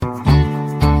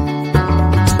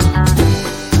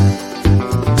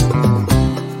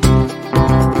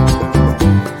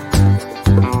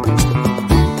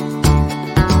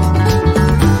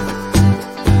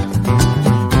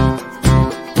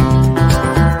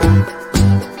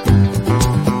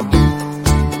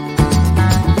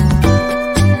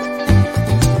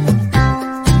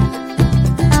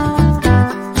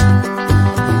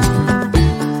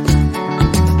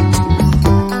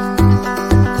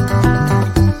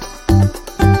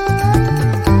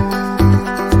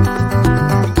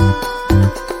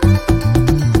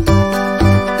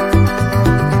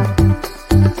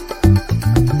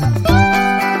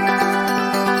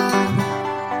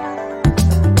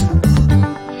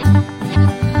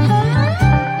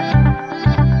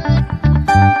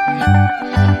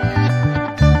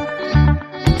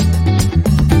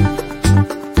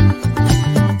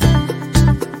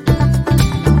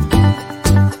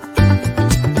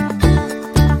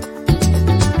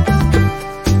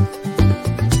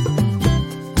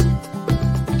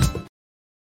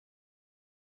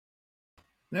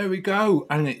There we go.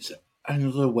 And it's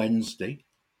another Wednesday.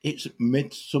 It's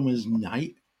Midsummer's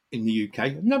Night in the UK.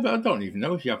 I don't even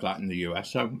know if you have that in the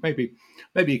US, so maybe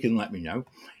you can let me know.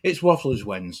 It's Wafflers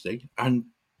Wednesday, and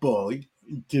boy,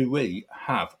 do we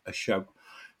have a show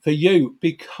for you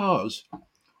because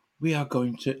we are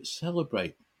going to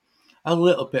celebrate a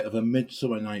little bit of a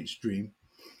Midsummer Night's Dream.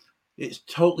 It's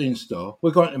totally in store.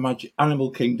 We're going to Magic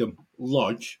Animal Kingdom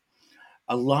Lodge,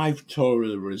 a live tour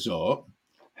of the resort.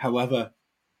 However,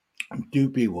 do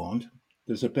be warned,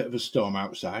 there's a bit of a storm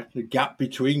outside. The gap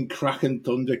between crack and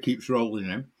thunder keeps rolling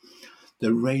in.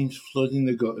 The rain's flooding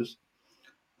the gutters,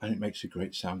 and it makes a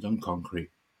great sound on concrete.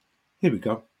 Here we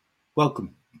go.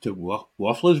 Welcome to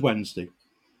Wafflers Wednesday.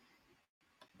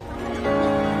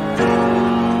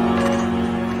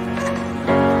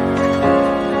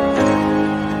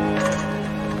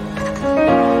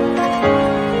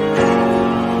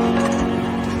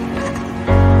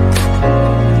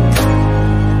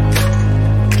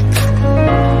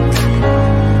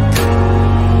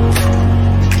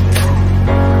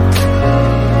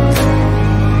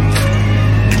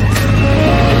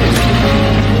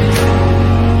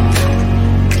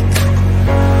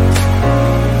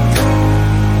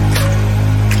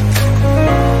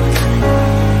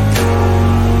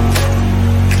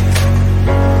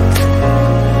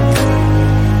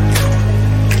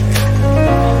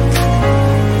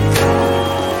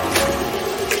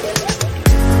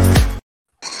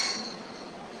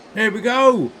 Here we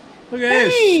go. Look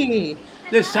at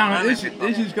this.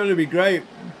 This is going to be great.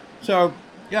 So,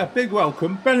 yeah, big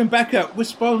welcome. Ben and Becca, we're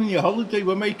spoiling your holiday.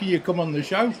 We're making you come on the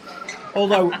show.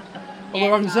 Although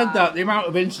having said that, the amount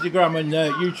of Instagram and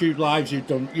YouTube lives you've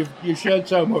done, you've shared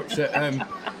so much that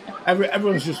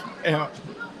everyone's just,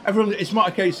 it's not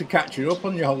a case of catching up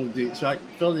on your holiday. It's like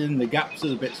filling in the gaps of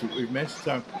the bits that we've missed.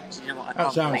 So,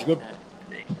 that sounds good.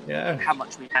 Yeah. How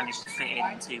much we managed to fit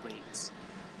in 2 weeks.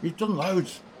 You've done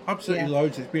loads. Absolutely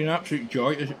loads. It's been an absolute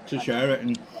joy to share it,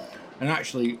 and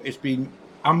actually,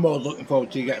 I'm more looking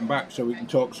forward to you getting back so we can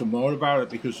talk some more about it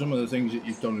because some of the things that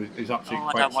you've done is absolutely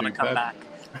quite superb. I don't want to come back.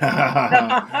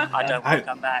 I don't want to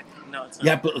come back. Not at all.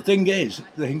 Yeah, but the thing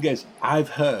is, I've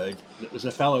heard that there's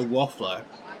a fellow waffler,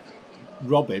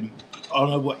 Robin, on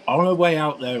her way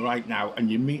out there right now, and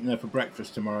you're meeting her for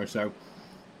breakfast tomorrow. So.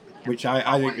 Which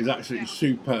I think is absolutely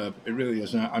superb. It really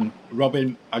is. And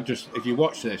Robin, if you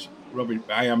watch this, Robin,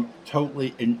 I am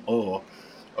totally in awe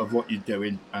of what you're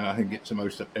doing. And I think it's the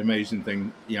most amazing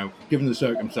thing, given the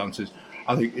circumstances.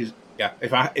 I think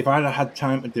if I'd had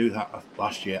time to do that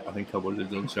last year, I think I would have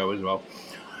done so as well.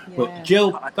 Yeah. But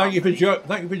Jill, thank you for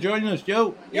joining us,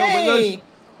 Jill. You're with us.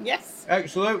 Yes.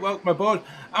 Excellent. Welcome aboard.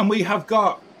 And we have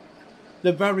got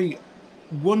the very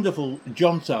wonderful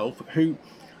John Self, who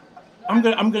I'm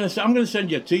going to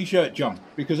send you a T-shirt, John,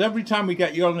 because every time we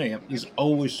get you on here, there's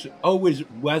always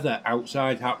weather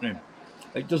outside happening.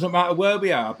 It doesn't matter where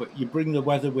we are, but you bring the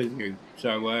weather with you.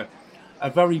 So a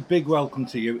very big welcome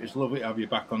to you. It's lovely to have you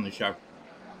back on the show.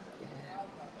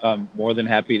 I'm more than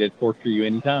happy to torture you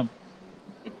anytime.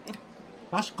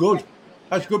 That's good.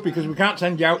 That's good because we can't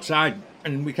send you outside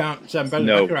and we can't send Ben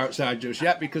and Becca outside just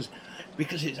yet because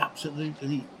it's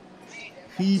absolutely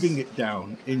heaving it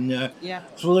down in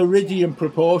Floridian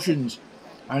proportions,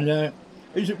 and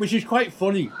which is quite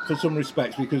funny for some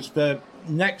respects because for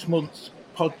next month's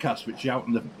podcast, which is out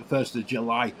on the 1st of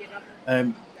July,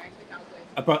 I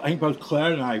think both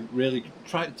Claire and I really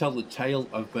try to tell the tale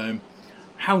of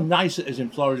how nice it is in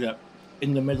Florida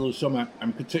in the middle of summer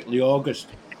and particularly August.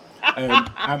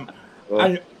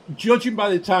 And judging by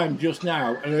the time just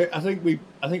now, I think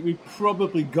we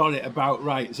probably got it about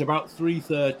right. It's about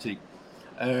 3:30.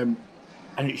 And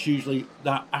it's usually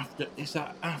that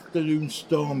afternoon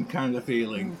storm kind of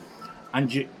feeling.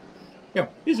 And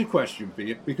here's a question for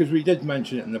you, because we did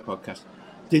mention it in the podcast.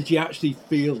 Did you actually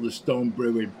feel the storm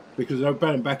brewing? Because I know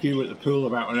Ben and Becky were at the pool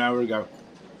about an hour ago.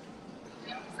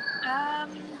 Not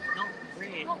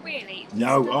really.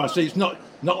 No, see, it's not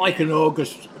like an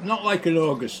August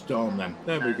storm. Then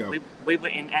there we go. We were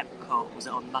in Epcot. Was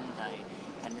it on Monday?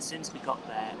 And as soon as we got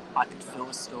there, I could feel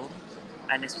the storm.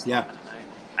 And this was I don't know,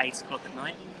 8 o'clock at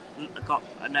night. I got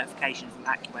a notification from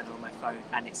AccuWeather on my phone,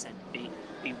 and it said be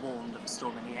warned of a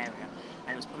storm in the area.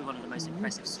 And it was probably one of the most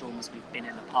impressive storms we've been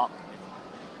in a park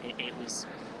with. It was.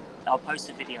 I'll post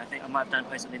a video. I think I might have done a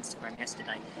post on Instagram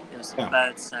yesterday. There was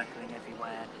birds circling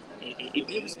everywhere.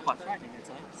 It was quite frightening at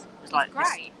times. It was like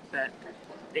great, but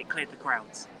it cleared the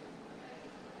crowds.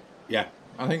 Yeah,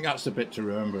 I think that's the bit to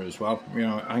remember as well.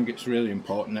 I think it's really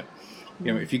important that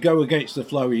if you go against the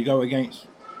flow, you go against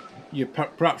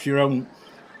perhaps your own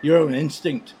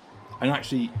instinct, and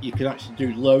actually you can actually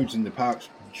do loads in the parks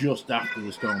just after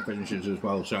the storm finishes as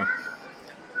well. So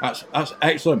that's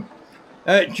excellent.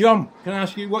 John, can I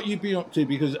ask you what you've been up to?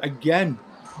 Because again,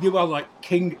 you are like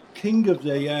king of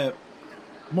the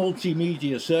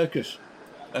multimedia circus,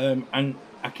 and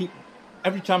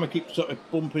every time I keep sort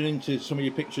of bumping into some of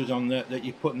your pictures on that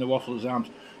you put in the Waffles Arms,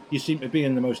 you seem to be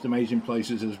in the most amazing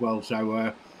places as well.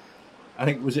 So I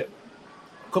think was it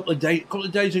a couple of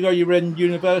days ago you were in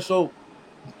Universal,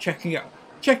 checking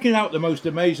out the most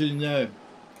amazing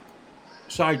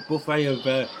side buffet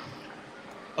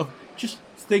of just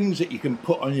things that you can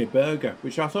put on your burger,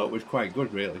 which I thought was quite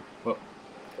good, really. But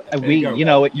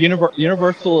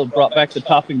Universal brought back the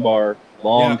topping bar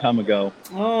long time ago.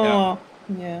 Oh,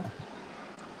 yeah.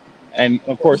 And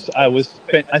of course, I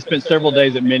spent several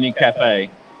days at Mini Cafe,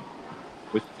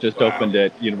 which just opened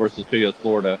at Universal Studios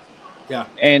Florida. Yeah.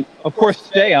 And of course,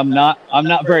 today I'm not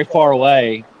very far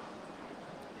away.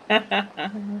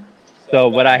 So,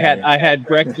 but I had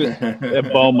breakfast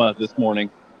at Boma this morning.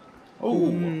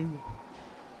 Oh,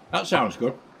 that sounds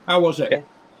good. How was it?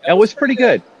 It was pretty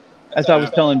good. As I was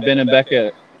telling Ben and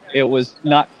Becca, it was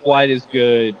not quite as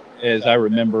good as I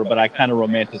remember, but I kind of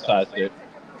romanticized it.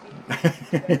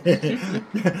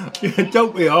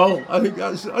 Don't we all? I think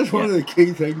that's one of the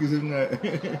key things, isn't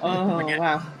it? Oh,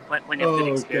 wow. When you have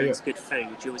good experience, good food,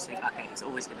 you always think, okay, it's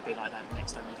always going to be like that the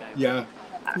next time you go. Yeah.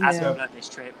 As we've learned this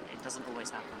trip, it doesn't always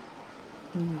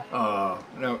happen. Oh,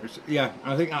 no,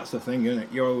 I think that's the thing, isn't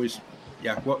it? You're always,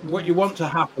 what you want to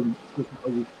happen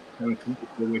doesn't always come to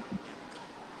fruition.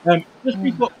 Just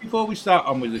before we start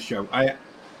on with the show, I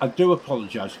do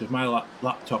apologise because my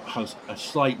laptop has a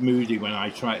slight moody when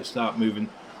I try to start moving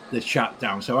the chat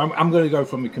down. So I'm going to go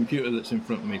from the computer that's in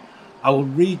front of me. I will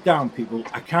read down people.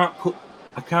 I can't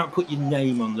put your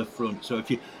name on the front. So if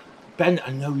you, Ben,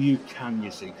 I know you can.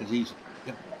 You see, because he's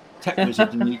a tech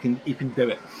wizard and he can do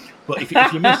it. But if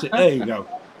you miss it, there you go.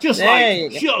 Just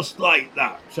like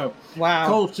that. So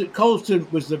wow. Colton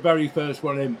was the very first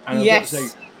one in, and I've got to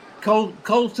say,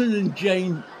 Colton and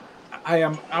Jane, I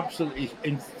am absolutely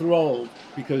enthralled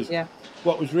because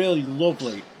what was really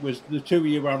lovely was the two of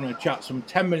you were having a chat some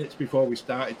 10 minutes before we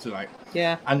started tonight.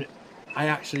 Yeah. And I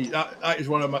actually that is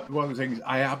one of the things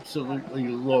I absolutely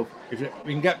love. Is it,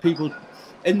 we can get people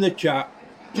in the chat,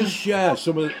 just share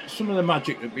some of the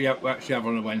magic that we actually have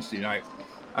on a Wednesday night.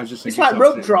 I just think it's like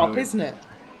rope drop, brilliant. Isn't it?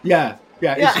 Yeah.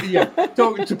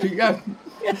 Talking to people. Yeah.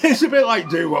 It's a bit like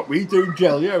do what we do,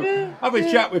 Jill. Have a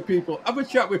chat with people.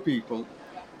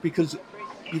 Because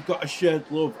you've got a shared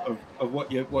love of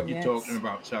what you're talking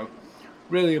about. So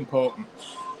really important.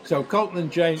 So Colton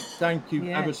and Jane, thank you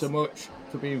ever so much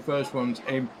for being first ones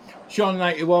in. Sean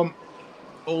 91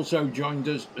 also joined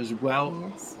us as well.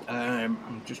 Yes.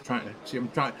 I'm just trying to see.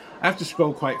 I have to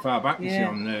scroll quite far back. You see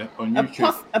on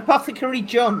YouTube. Apothecary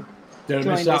John. Did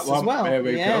I miss that one? Well. There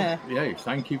we go. Yeah,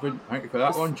 thank you for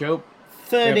that one, Joe.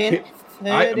 Third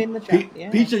in the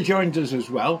chat. Peter joined us as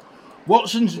well.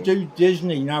 Watson's do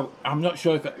Disney now. I'm not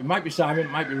sure if it might be Simon, it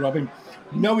might be Robin.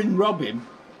 Knowing Robin,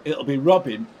 it'll be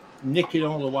Robin nicking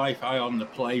all the Wi-Fi on the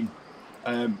plane.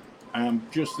 And I'm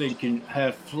just thinking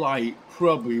her flight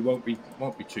probably won't be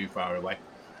too far away.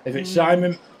 If it's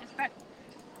Simon,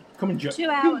 come and join. 2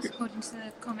 hours according to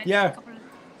the comment. Yeah.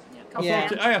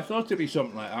 I thought it'd be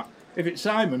something like that. If it's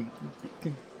Simon,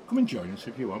 come and join us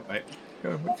if you want, mate.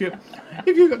 If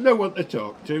you've got no one to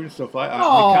talk to and stuff like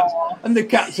that, and the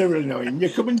cats are annoying, you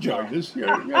come and join us.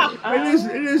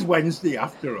 It is Wednesday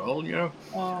after all,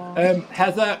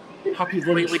 Heather, happy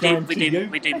lunchtime to you.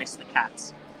 We do miss the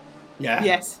cats. Yeah.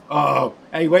 Yes. Oh,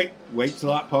 hey, wait till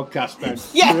that podcast, Ben.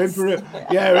 Yes. You're in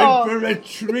for a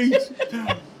treat.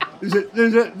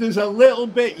 There's a little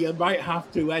bit you might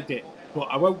have to edit, but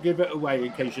I won't give it away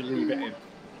in case you leave it in.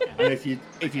 And if you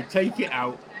take it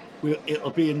out, it'll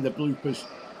be in the bloopers.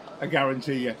 I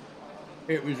guarantee you.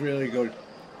 It was really good.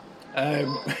 There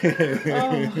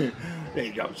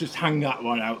you go. Just hang that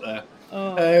one out there.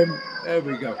 There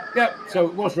we go. Yep. So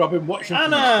it was Robin watching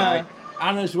from the sky.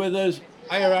 Anna's with us.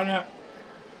 Hiya, Anna.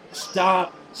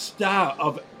 Star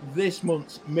of this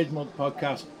month's mid-month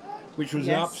podcast, which was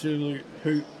an absolute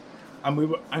hoot. And we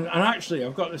were, and actually,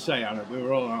 I've got to say, Anna, we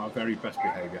were all on our very best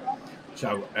behaviour.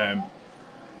 So,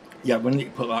 we need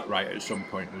to put that right at some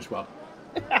point as well.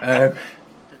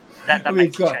 That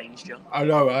makes a change, John. I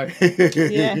know, right?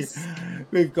 Yes.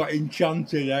 We've got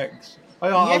Enchanted X. I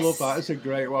love that. It's a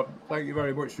great one. Thank you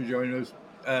very much for joining us.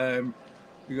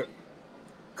 We've got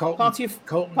Colton,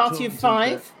 Party of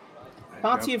 5.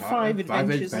 Party of 5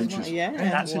 adventures. Well. Yeah,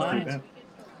 that's right.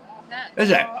 Is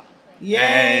it?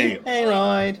 Yay! Hey,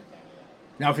 Lloyd.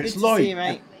 Now, if it's Lloyd,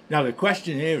 you, now the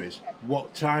question here is,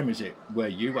 what time is it where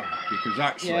you are? Because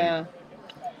actually,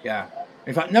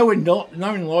 In fact, knowing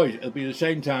Lloyd, it'll be the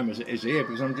same time as it is here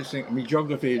because I'm just thinking, my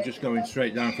geography is just going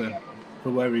straight down for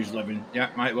where he's living. Yeah,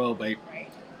 might well be.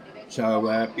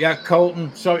 So,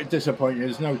 Colton, sorry to disappoint you.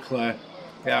 There's no Claire.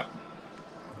 Yeah.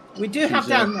 We do have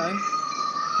Dan, though.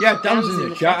 Yeah, Dan's in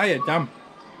the chat. Hiya, Dan.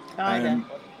 Hi, Dan.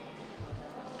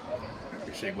 Let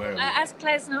me see where as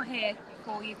Claire's not here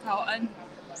for you, Colton,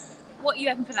 what are you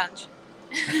having for lunch?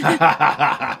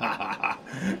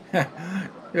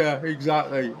 Yeah,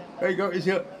 exactly. There you go. Is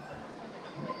it?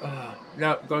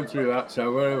 Yeah, going through that.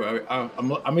 So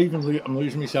I'm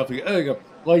losing myself again. There you go.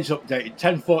 Lloyd's updated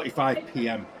 10:45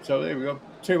 p.m. So there we go.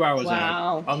 2 hours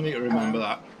ahead. I'll need to remember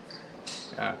that.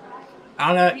 Yeah.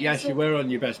 Anna, yes, you were on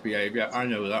your best behaviour. I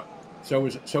know that. So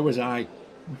was I.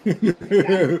 We need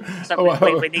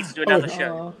to do another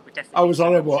show. I was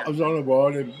on a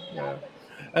warning.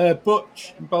 Yeah.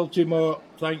 Butch, Baltimore,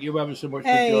 thank you ever so much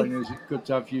for joining us. It's good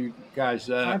to have you guys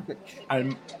there.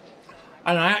 And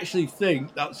I actually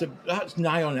think that's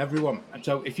nigh on everyone. And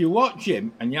so if you watch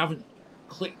him and you haven't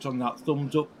clicked on that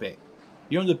thumbs up bit,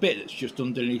 you're on the bit that's just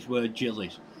underneath where Jill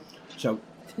is. So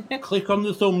click on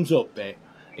the thumbs up bit.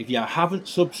 If you haven't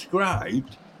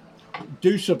subscribed,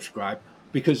 do subscribe,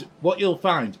 because what you'll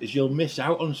find is you'll miss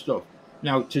out on stuff.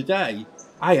 Now, today,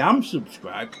 I am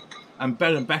subscribed, and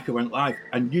Ben and Becca went live,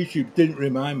 and YouTube didn't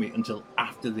remind me until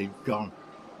after they'd gone,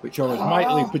 which I was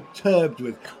mightily perturbed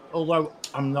with, although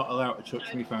I'm not allowed to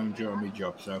touch my phone during my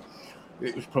job, so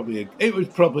it was probably a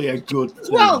good thing.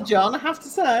 Well, John, I have to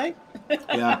say.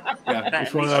 Yeah,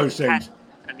 it's one of those things.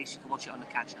 At least you can watch it on the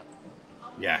catch-up.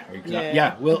 Yeah, exactly.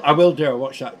 Yeah, I will do. I'll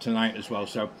watch that tonight as well.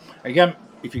 So, again,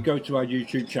 if you go to our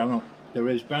YouTube channel, there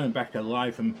is Ben and Becca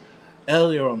live from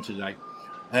earlier on today,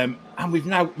 and we've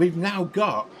now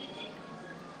got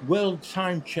world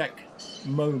time check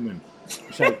moment.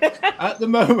 So, at the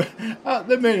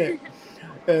minute,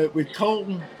 with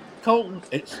Colton,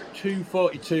 it's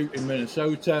 2:42 in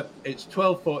Minnesota. It's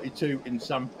 12:42 in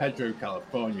San Pedro,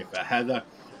 California for Heather.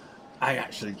 I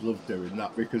actually love doing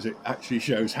that because it actually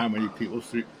shows how many people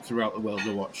throughout the world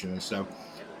are watching us. So,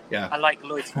 yeah. I like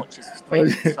Lloyd's watches 3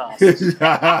 minutes fast.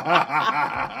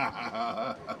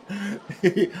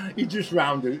 He just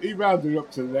rounded up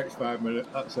to the next 5 minutes.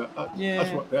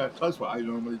 That's what I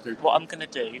normally do. What I'm going to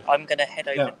do, I'm going to head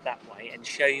over that way and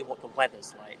show you what the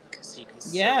weather's like, so you can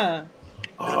see. Yeah.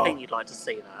 I think you'd like to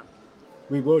see that.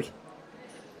 We would.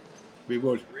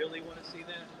 Really want to see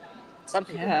that? Some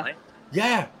people might.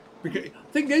 Yeah. Because,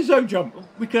 thing is, though, John,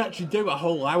 we could actually do a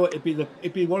whole hour.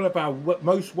 It'd be one of our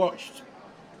most watched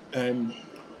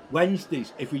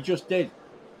Wednesdays if we just did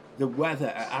the weather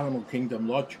at Animal Kingdom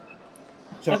Lodge.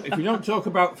 So if we don't talk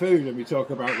about food and we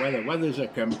talk about weather's a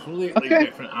completely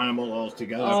different animal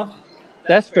altogether. Oh,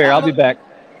 that's fair. I'll be back.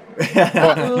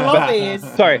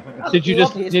 Sorry. Did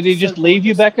he just leave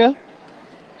you, Becca?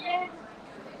 Yeah.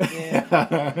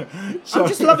 I'm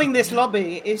just loving this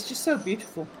lobby. It's just so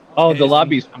beautiful. Oh, the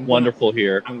lobby's wonderful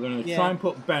here. I'm going to try and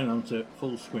put Ben onto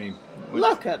full screen.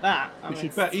 Look at that. Which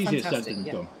is easier said than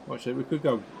done. Watch it. We could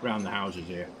go round the houses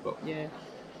here. But yeah,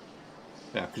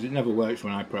 because it never works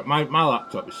when I prep. My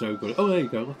laptop is so good. Oh, there you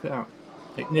go. Look at that.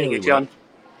 It nearly worked. John.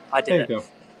 I did there you go.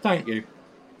 Thank you.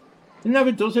 It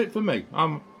never does it for me.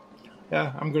 I'm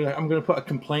gonna put a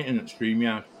complaint in at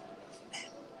StreamYard.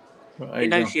 It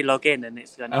knows you log in and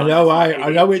it's going to...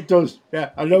 I know it does. Yeah,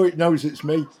 I know it knows it's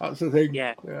me. That's the thing.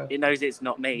 Yeah. It knows it's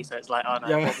not me, so it's like, oh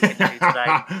no, what are we going to do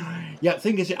today? Yeah, the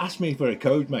thing is, it asked me for a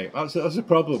code, mate. That's a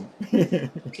problem.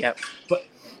 Yep. But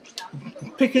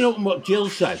picking up on what Jill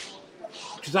said,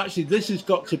 because actually this has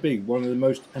got to be one of the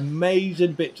most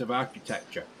amazing bits of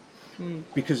architecture,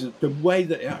 because of the way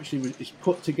that it actually is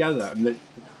put together, and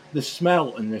the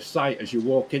smell and the sight as you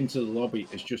walk into the lobby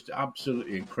is just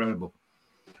absolutely incredible.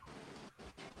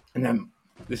 And then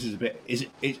this is a bit.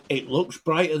 It looks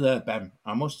brighter there, Ben.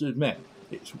 I must admit,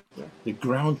 the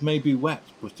ground may be wet,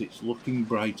 but it's looking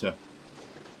brighter.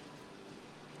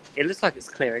 It looks like it's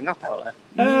clearing up out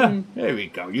there. There we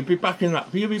go. You'll be back in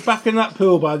that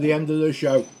pool by the end of the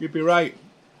show. You'll be right.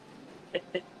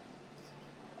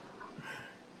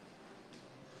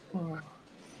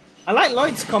 I like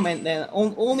Lloyd's comment there.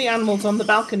 All the animals on the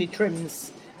balcony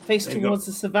trims face towards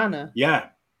the savannah. Yeah.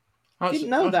 I didn't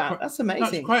know that. That's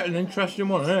amazing. That's quite an interesting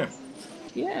one, isn't it?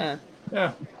 Yeah.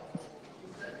 Yeah.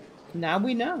 Now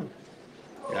we know.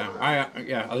 Yeah,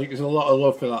 I think there's a lot of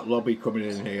love for that lobby coming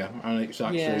in here, and it's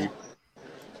actually,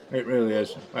 it really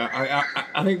is. I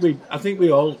think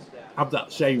we all have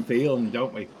that same feeling,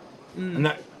 don't we?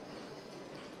 And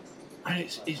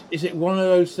is it one of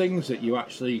those things that you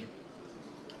actually,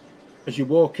 as you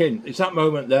walk in, it's that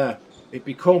moment there, it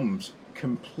becomes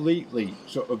completely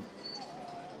sort of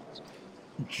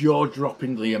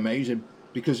jaw-droppingly amazing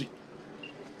because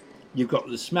you've got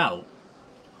the smell,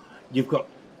 you've got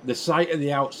the sight of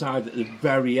the outside at the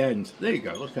very end. There you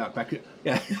go. Look at that, Becca.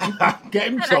 Yeah, get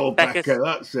him told, Becca.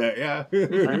 That's it. Yeah,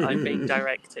 I'm being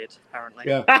directed apparently.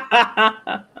 Yeah,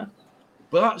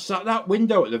 but that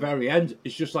window at the very end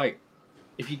is just like,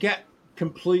 if you get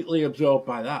completely absorbed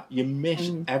by that, you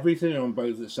miss everything on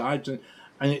both the sides, and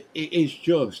it is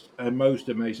just a most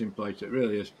amazing place. It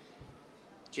really is.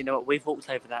 Do you know what? We've walked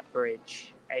over that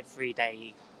bridge every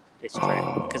day this trip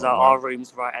because our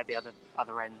room's right at the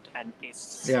other end, and it's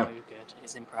so good.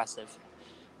 It's impressive.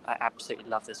 I absolutely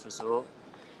love this resort.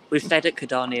 We've stayed at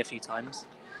Kidani a few times,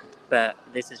 but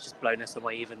this has just blown us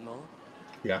away even more.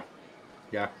 Yeah.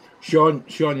 Sean,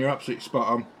 you're absolutely spot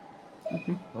on. I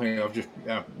think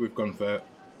we've gone for.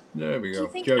 There we go. Do you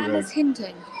think Joe Anna's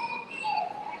hinting?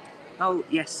 Oh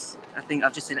yes, I think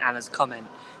I've just seen Anna's comment.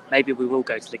 Maybe we will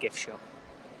go to the gift shop.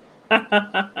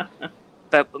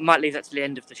 But we might leave that to the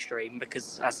end of the stream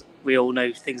because, as we all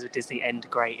know, things with Disney end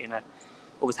great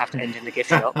always have to end in the gift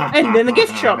shop. End in the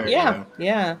gift shop,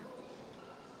 yeah.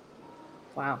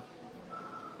 Wow.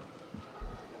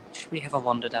 Should we have a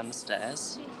wander down the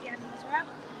stairs? Do you think the animals are out?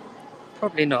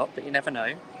 Probably not, but you never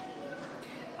know.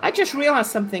 I just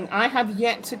realised something. I have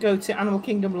yet to go to Animal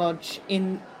Kingdom Lodge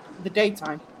in the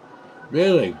daytime.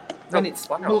 Really? When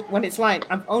it's light.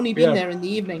 I've only been there in the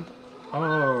evening.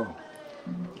 Oh.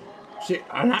 See,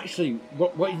 and actually,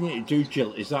 what you need to do,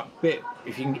 Jill, is that bit.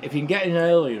 If you can get in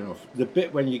early enough, the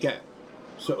bit when you get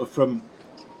sort of from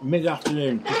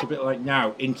mid-afternoon, just a bit like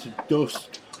now, into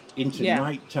dusk, into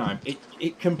night time,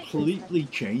 it completely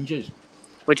changes.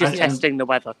 We're just testing the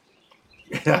weather.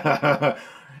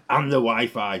 And the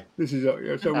Wi-Fi. This is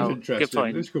it's always interesting. Good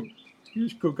point.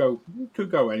 This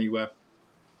could go anywhere.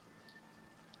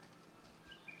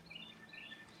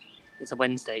 It's a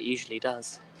Wednesday. It usually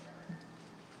does.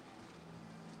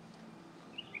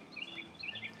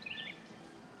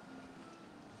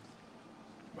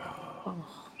 Oh,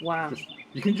 wow.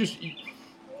 You can just.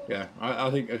 Yeah,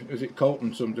 I think as it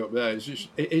Colton summed up there, it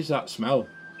is that smell.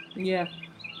 Yeah.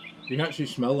 You can actually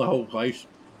smell the whole place.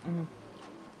 Mm.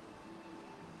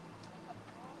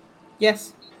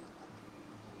 Yes.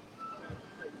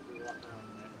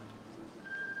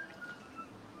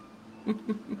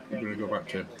 I'm going to go back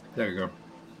to. There we go.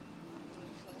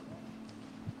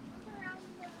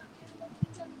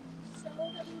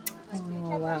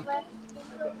 Oh, wow.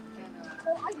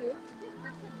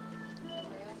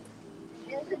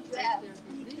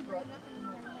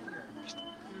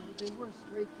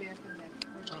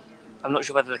 I'm not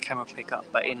sure whether the camera will pick up,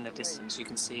 but in the distance you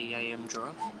can see a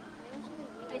giraffe.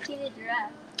 I see the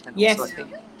giraffe. And yes. Also, I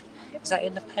think, is that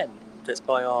in the pen that's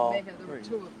by our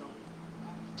room?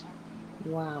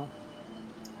 Wow.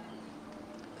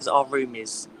 Because our room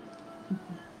is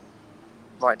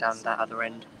right down that other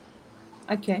end.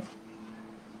 Okay.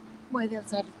 Where the other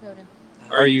side of the building.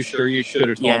 Are you sure you should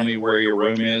have told me where your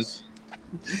room is?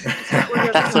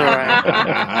 That's all right.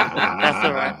 That's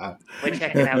all right. We're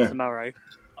checking out tomorrow.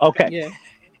 Okay. Yeah.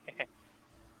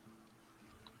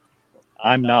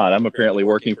 I'm not. I'm apparently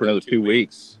working for another 2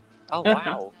 weeks. Oh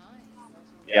wow.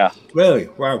 Yeah. Really?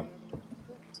 Wow.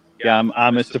 Yeah,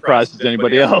 I'm as surprised as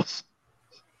anybody else.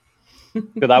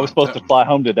 Because I was supposed to fly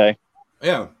home today.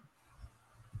 Yeah.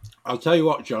 I'll tell you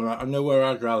what, John. I know where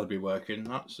I'd rather be working.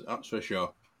 That's for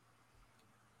sure.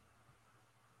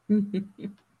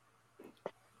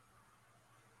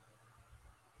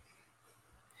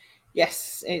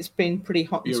 Yes, it's been pretty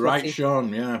hot and You're sweaty. right,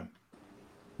 Sean. Yeah.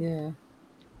 Yeah.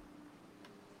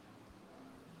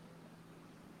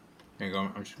 Hang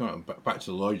on. I'm just going back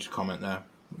to Lloyd's comment there.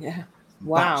 Yeah.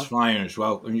 Wow. Bats flying as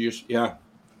well, and you just Wow.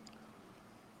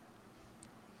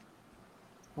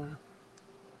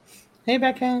 Hey,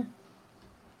 Becca.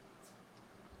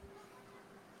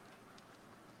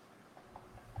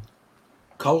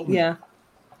 Colton. Yeah.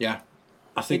 Yeah.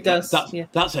 I think It does,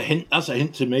 that's a hint. That's a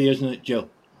hint to me, isn't it, Jill?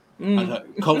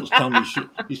 Colton's telling me.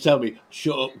 He's telling me,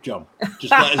 "Shut up, John.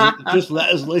 Just let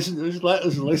us listen. Just let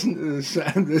us listen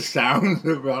to the sounds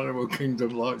of Animal Kingdom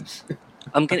Lodge."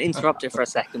 I'm going to interrupt it for a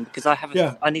second because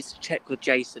I need to check with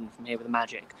Jason from Here with the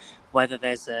Magic whether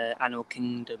there's a Animal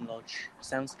Kingdom Lodge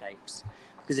soundscapes.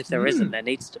 Because if there isn't, there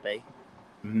needs to be.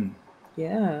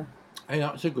 Yeah. Hey,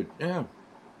 that's a good. Yeah.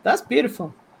 That's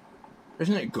beautiful.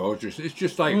 Isn't it gorgeous? It's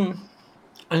just like,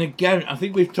 and again, I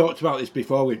think we've talked about this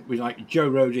before with like Joe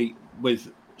Rohde,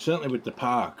 certainly with the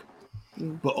park,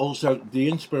 but also the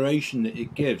inspiration that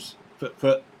it gives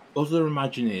for other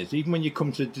Imagineers, even when you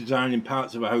come to designing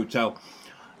parts of a hotel,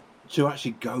 to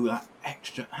actually go that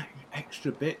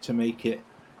extra bit to make it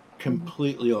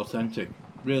completely authentic.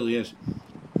 Really is.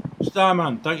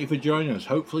 Starman, thank you for joining us.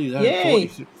 Hopefully, there in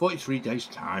 43 days'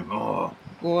 time. Oh,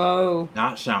 whoa!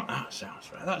 That sounds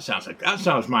right. That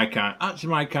sounds my kind. That's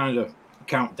my kind of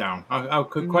countdown. I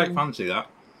could quite fancy that.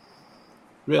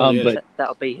 Really is. But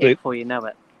that'll be here before you know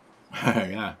it.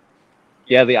 Yeah.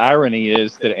 Yeah, the irony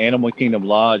is that Animal Kingdom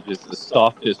Lodge is the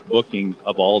softest booking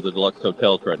of all the deluxe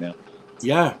hotels right now.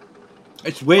 Yeah,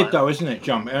 it's weird though, isn't it,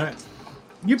 John?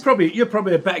 You're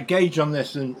probably a better gauge on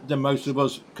this than most of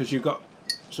us because you've got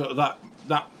sort of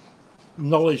that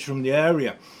knowledge from the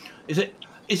area.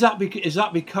 Is that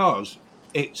because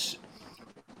it's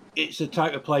a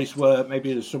type of place where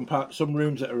maybe there's some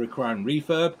rooms that are requiring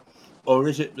refurb, or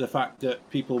is it the fact that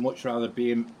people much rather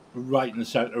be right in the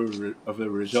centre of a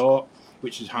resort,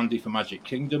 which is handy for Magic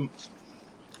Kingdom,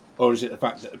 or is it the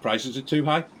fact that the prices are too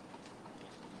high?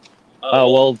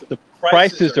 Well, the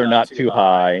prices are not too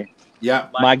high. Yeah.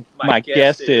 My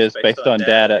guess is, based on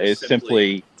data, is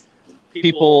simply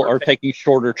people are taking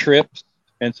shorter trips,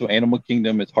 and so Animal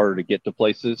Kingdom is harder to get to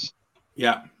places.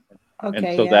 Yeah. Okay,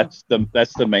 and so that's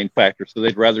the main factor. So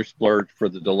they'd rather splurge for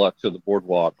the deluxe or the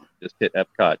boardwalk, just hit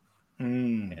Epcot,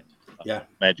 and,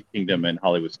 Magic Kingdom and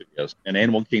Hollywood Studios, and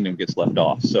Animal Kingdom gets left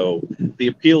off. So the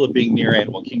appeal of being near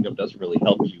Animal Kingdom doesn't really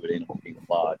help you at Animal Kingdom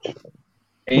Lodge.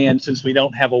 And since we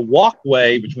don't have a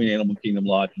walkway between Animal Kingdom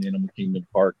Lodge and Animal Kingdom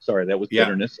Park, sorry, that was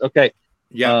bitterness. Okay.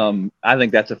 Yeah. I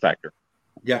think that's a factor.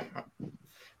 Yeah.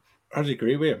 I'd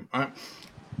agree with you. And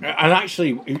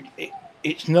actually,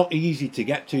 it's not easy to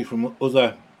get to from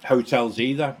other hotels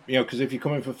either. Because if you're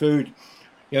coming for food,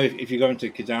 if you're going to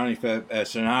Kidani for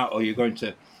Sanaa, or you're going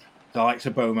to the likes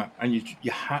of Boma, and it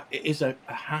is a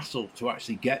hassle to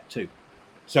actually get to.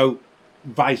 So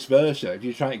vice versa, if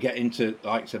you're trying to get into the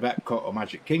likes of Epcot or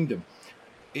Magic Kingdom,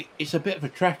 it's a bit of a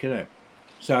trek, isn't it?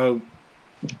 So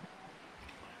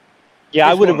yeah,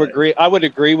 I would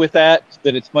agree with that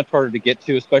it's much harder to get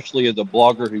to, especially as a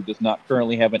blogger who does not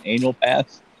currently have an annual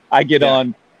pass. I get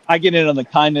in on the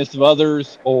kindness of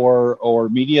others or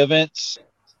media events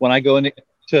when I go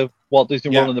into Walt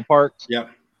Disney World in the parks. Yeah.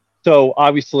 So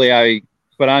obviously I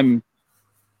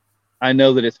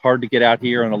know that it's hard to get out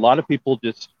here, and a lot of people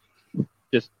just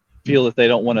feel that they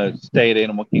don't want to stay at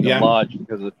Animal Kingdom Lodge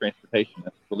because of the transportation.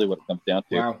 That's really what it comes down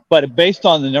to. Wow. But based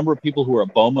on the number of people who are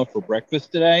at Boma for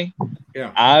breakfast today,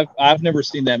 I've never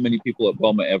seen that many people at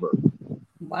Boma ever.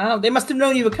 Wow, they must have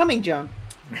known you were coming, John.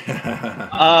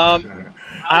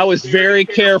 I was very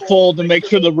careful to make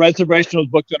sure the reservation was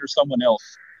booked under someone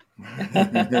else.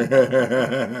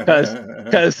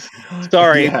 Because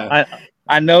sorry,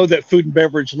 I know that Food and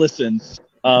Beverage listens.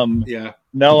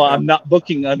 No, I'm not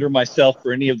booking under myself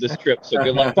for any of this trip. So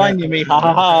good luck finding me. Ha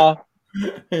ha ha.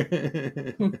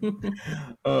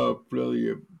 Oh,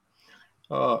 brilliant.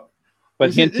 But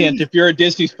hint, if you're a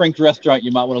Disney Springs restaurant,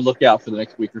 you might want to look out for the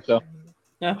next week or so.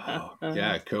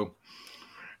 Yeah, cool.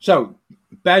 So,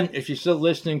 Ben, if you're still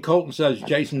listening, Colton says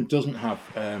Jason doesn't have.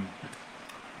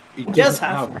 He does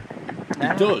have. He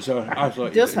does. I was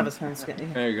like, he does have a soundscape.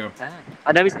 Yeah. There you go.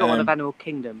 I know he's got one of Animal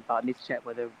Kingdom, but I need to check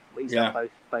whether he's got both.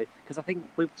 Because I think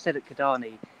we've said at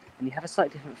Kidani, and you have a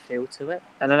slightly different feel to it.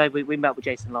 And I know we met with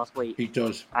Jason last week. He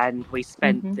does. And we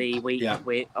spent the week.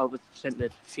 We spent the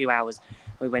few hours.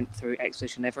 We went through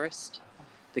Expedition Everest,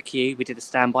 the queue. We did the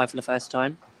standby for the first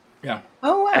time. Yeah.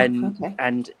 Oh wow.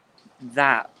 And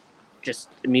that, just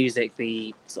the music,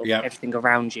 the sort of everything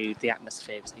around you, the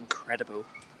atmosphere was incredible.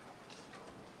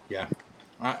 Yeah,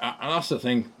 and that's the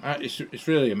thing. It's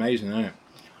really amazing, isn't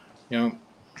it?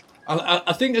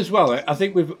 I think as well. I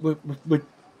think we're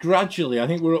gradually. I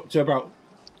think we're up to about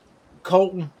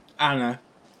Colton, Anna,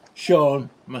 Sean,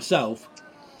 myself.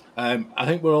 I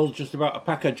think we're all just about a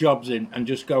pack of jobs in and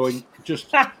just going,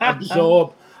 just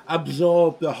absorb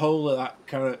the whole of that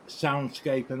kind of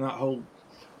soundscape and that whole.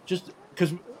 Just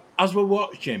because as we're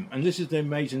watching, and this is the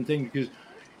amazing thing, because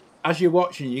as you're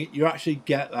watching, you actually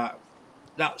get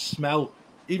that smell,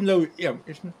 even though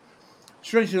it's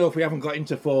strange enough we haven't got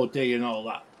into 4D and all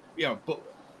that,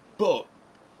 but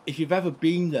if you've ever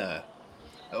been there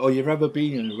or you've ever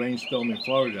been in a rainstorm in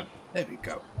Florida, there we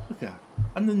go, look at that,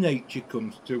 and the nature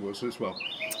comes to us as well.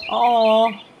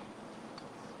 Oh,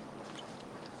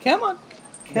 come on.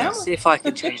 See if I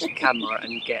can change the camera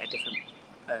and get a different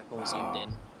more zoomed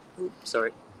in. Oops,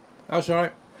 sorry. That's all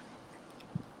right.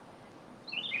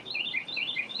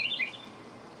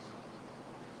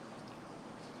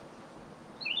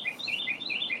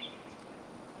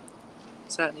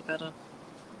 Certainly better.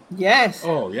 Yes.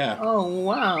 Oh yeah. Oh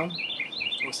wow.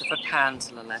 Also, if I pan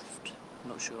to the left, I'm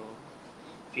not sure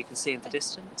if you can see in the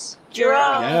distance.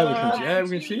 Giraffe. Yeah, we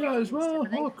can see that as well.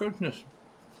 Oh goodness.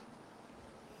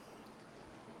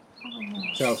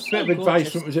 So, bit of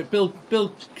advice from, was it Bill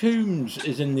Coombs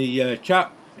is in the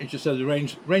chat. He just said the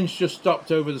rain's just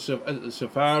stopped over at the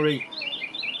safari.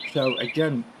 So,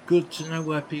 again, good to know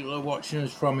where people are watching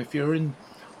us from. If you're in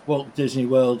Walt Disney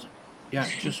World,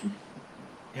 come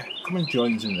and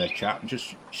join us in their chat and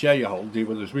just share your holiday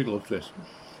with us. We'd love this.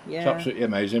 Yeah. It's absolutely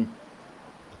amazing.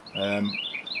 Yeah,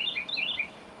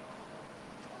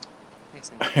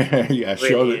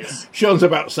 really Sean's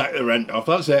about to sack the rent off.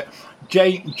 That's it.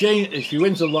 Jane, if she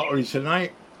wins the lottery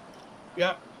tonight,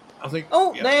 I think.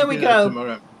 Oh, there we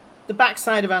go. The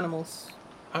backside of animals.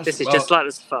 This is just like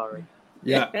the safari.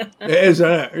 Yeah, it is.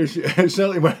 It's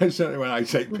certainly when I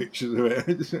take pictures of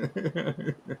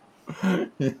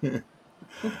it.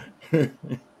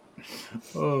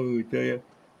 Oh dear.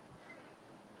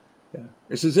 Yeah,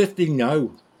 it's as if they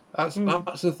know. That's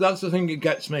the thing that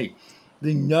gets me.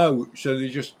 They know, so they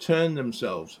just turn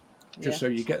themselves, so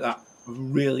you get that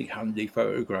really handy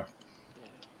photograph.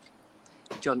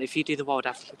 John, if you do the Wild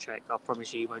Africa trek, I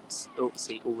promise you won't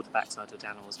see all the backside of the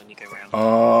animals when you go around.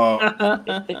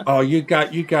 Oh, you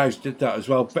guys did that as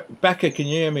well. Becca, can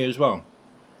you hear me as well?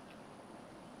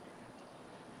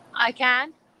 I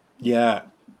can. Yeah.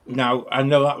 Now, I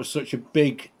know that was such a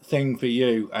big thing for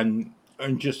you, and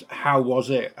just how was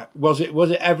it? Was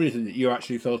it everything that you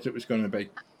actually thought it was going to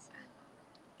be?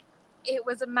 It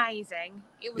was amazing.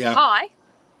 It was high.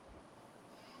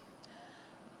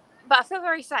 But I feel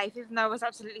very safe, even though I was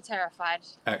absolutely terrified.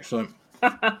 Excellent.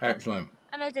 Excellent.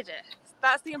 And I did it.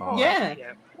 That's the important thing.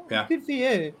 Yeah. Good for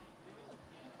you.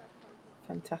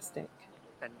 Fantastic.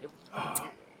 And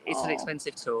it's an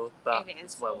expensive tour, but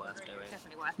it's well worth doing.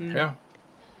 Definitely worth it. Yeah.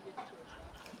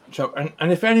 So,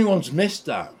 and if anyone's missed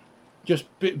that, just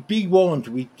be warned.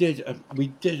 We did a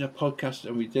podcast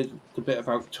and we did a bit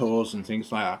about tours and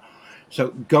things like that. So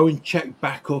go and check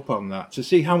back up on that to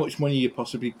see how much money you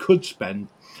possibly could spend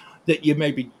that you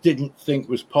maybe didn't think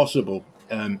was possible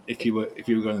if you were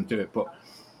going to do it. But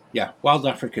yeah, Wild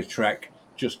Africa Trek,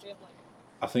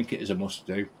 I think it is a must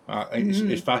do.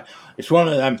 It's one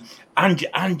of them. And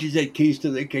you did Keys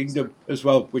to the Kingdom as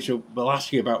well, which we'll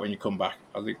ask you about when you come back.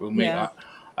 I think we'll make that.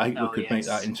 I think we could make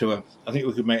that into a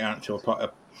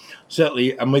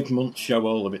certainly a mid-month show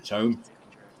all of its own.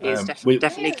 It's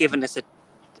definitely given us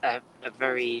a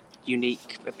very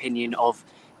unique opinion of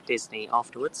Disney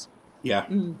afterwards. Yeah.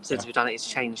 Since we've done it, it's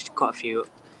changed quite a few.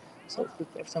 So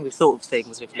every time we've thought of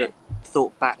things, we've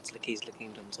thought back to the Keys to the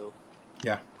Kingdom tour.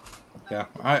 Yeah. Yeah.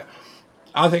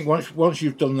 I think once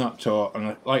you've done that tour,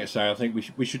 and like I say, I think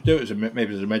we should do it as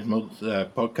maybe as a mid-month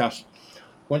podcast.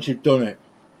 Once you've done it,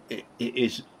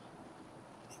 it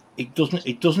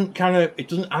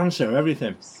doesn't answer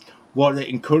everything. What it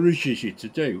encourages you to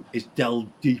do is delve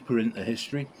deeper into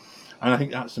history, and I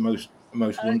think that's the most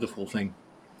wonderful thing.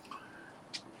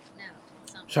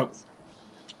 So,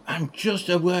 I'm just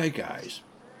aware, guys.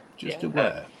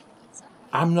 Aware.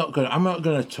 I'm not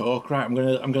gonna talk. Right, I'm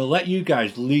gonna let you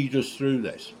guys lead us through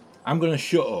this. I'm gonna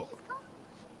shut up,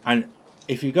 and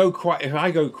if I go quiet,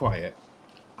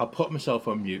 I'll put myself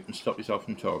on mute and stop yourself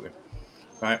from talking.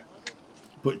 Right,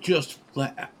 but just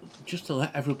to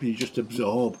let everybody just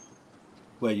absorb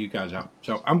where you guys are.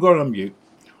 So I'm going on mute.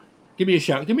 Give me a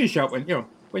shout when you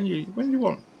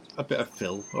want a bit of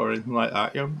fill or anything like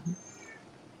that.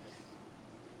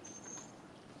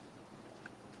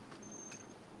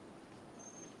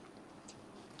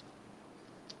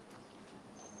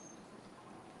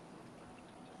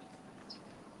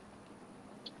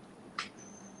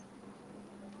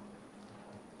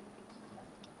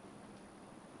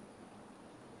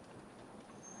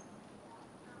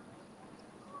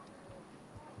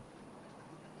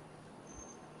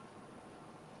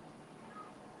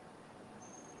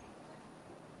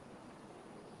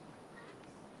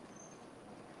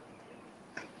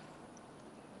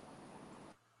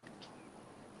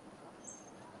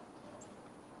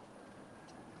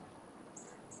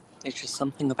 It's just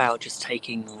something about just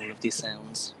taking all of these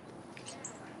sounds.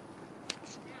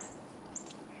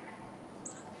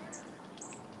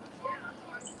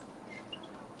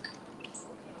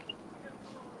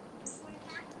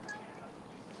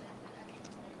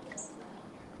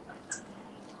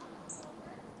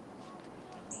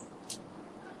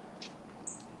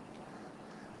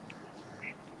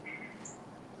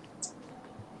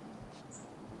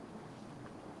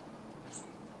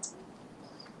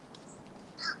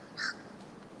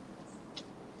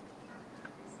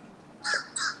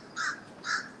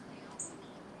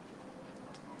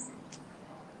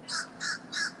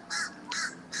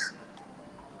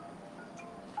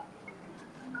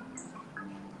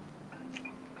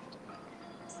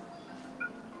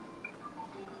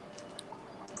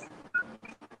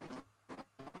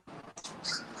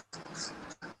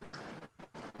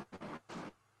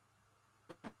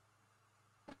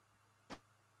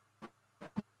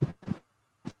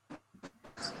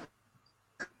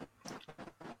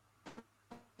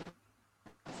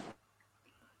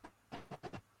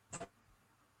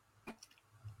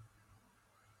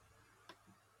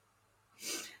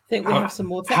 think we have some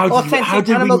more authentic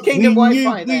Animal Kingdom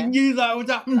Wi-Fi there. We knew that would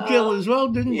happen, Jill, as well,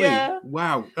 didn't yeah. we?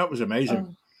 Wow, that was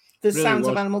amazing. The really sounds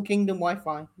of Animal Kingdom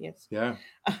Wi-Fi, yes. Yeah.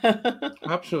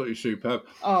 Absolutely superb.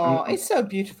 Oh, it's so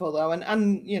beautiful, though.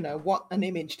 And you know, what an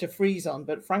image to freeze on.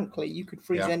 But frankly, you could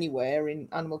freeze anywhere in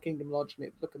Animal Kingdom Lodge and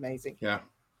it would look amazing. Yeah.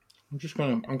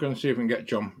 I'm going to see if we can get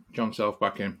John Self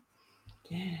back in.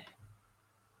 Yeah.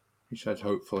 He said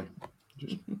hopefully.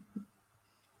 Just...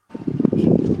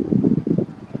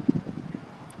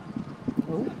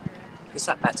 Oh. Is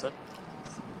that better?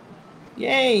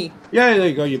 Yay! Yeah, there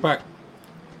you go. You're back.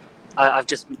 I've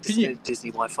just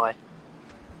Disney Wi-Fi.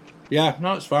 Yeah,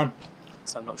 no, it's fine.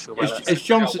 So I'm not sure where is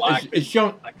John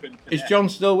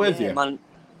still with you? I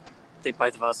think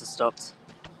both of us have stopped.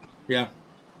 Yeah.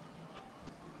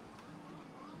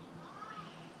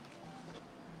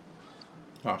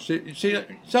 Oh,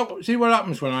 see what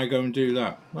happens when I go and do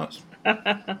that. That's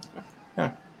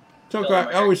yeah. Talk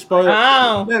about I always spoil it.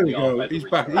 Oh. There we go. He's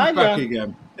back. He's back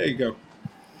again. There you go.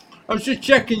 I was just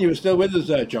checking you were still with us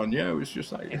there, John. Yeah, it was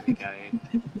just like Here we go.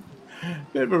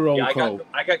 Bit of a roll call.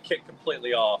 I got kicked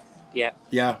completely off. Yeah.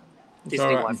 Yeah.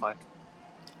 Disney Wi-Fi.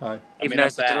 Hi. Even though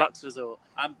it's a deluxe resort.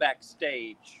 I'm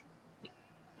backstage.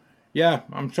 Yeah,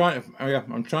 I'm trying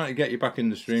to get you back in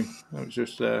the stream. That was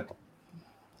just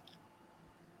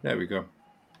there we go.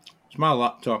 It's my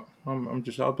laptop.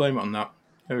 I'll blame it on that.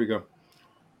 There we go.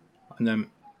 And then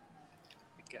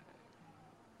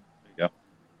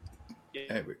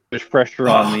There's pressure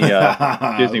on the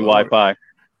Disney Wi-Fi.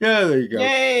 Yeah, there you go.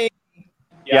 Yay!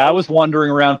 Yeah, I was wandering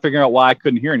around figuring out why I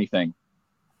couldn't hear anything.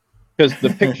 Because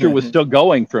the picture was still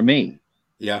going for me.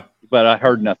 Yeah. But I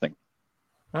heard nothing.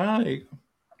 There you go.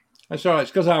 That's all right.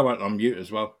 It's because I went on mute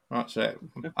as well. That's it.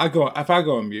 If I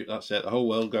go on mute, that's it. The whole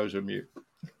world goes on mute.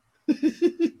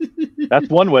 That's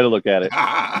one way to look at it.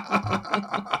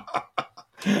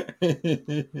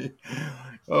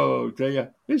 Oh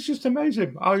dear, it's just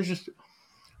amazing. I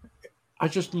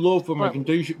just love when we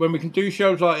can do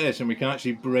shows like this and we can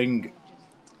actually bring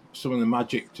some of the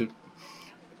magic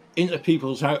into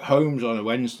people's homes on a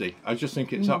Wednesday. I just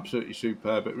think it's absolutely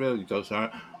superb. It really does.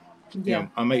 I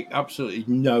make absolutely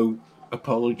no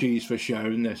apologies for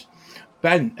sharing this.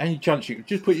 Ben, any chance you could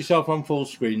just put yourself on full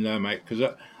screen there, mate?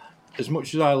 Because as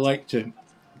much as I like to,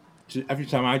 every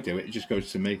time I do it, it just goes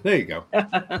to me. There you go.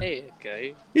 There you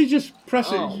go. He just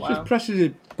presses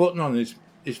his button on his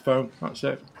phone. That's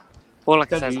it. All I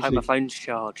can say is my phone's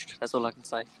charged. That's all I can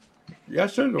say. Yeah,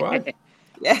 so do I.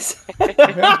 Yes.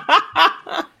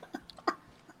 Yeah,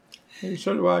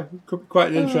 so do I. It could be quite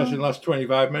an interesting last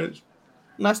 25 minutes.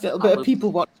 Nice little bit of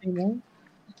people watching there.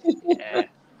 Yeah.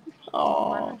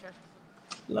 Oh,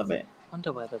 love it.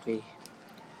 Wonder where they'll be.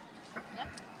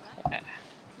 Yeah.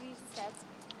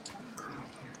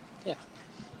 Yeah.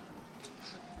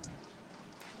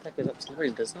 That goes up to the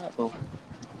room, does that? Or...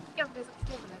 Yeah, it goes up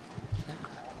to the room.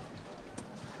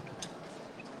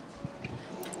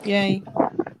 Yay.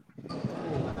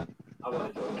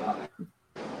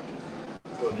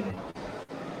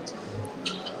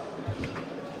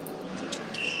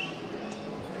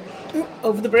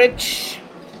 Over the bridge.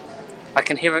 I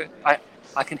can hear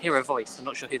a voice. I'm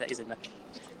not sure who that is in the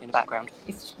background.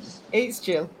 It's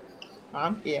Jill.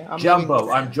 I'm here. Jumbo,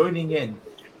 I'm joining in.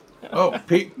 Oh,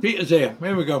 Peter's here.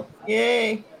 Here we go.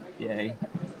 Yay. Yay.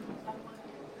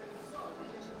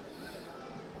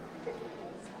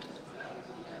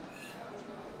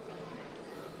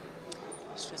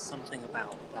 It's just something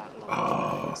about that line.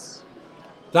 Oh,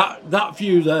 that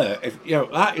view there,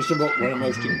 that is one of the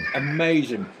most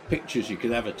amazing pictures you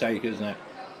could ever take, isn't it?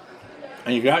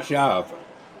 And you could actually have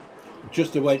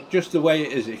just the way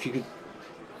it is. If you could,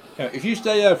 if you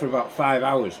stay there for about 5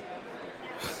 hours,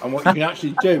 and what you can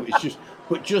actually do is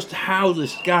just how the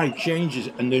sky changes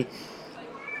and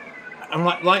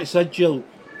like I said, Jill,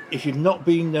 if you've not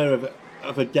been there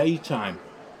of a daytime,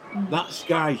 that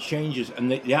sky changes and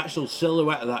the actual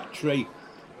silhouette of that tree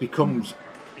becomes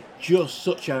just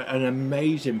such an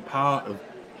amazing part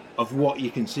of what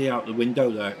you can see out the window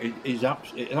there. It's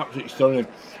absolutely stunning.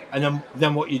 And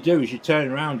then what you do is you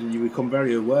turn around and you become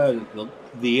very aware that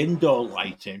the indoor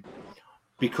lighting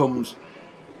becomes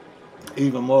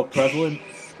even more prevalent.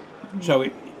 So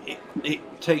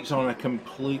it takes on a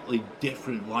completely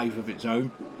different life of its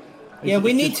own. Yeah,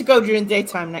 we need to go during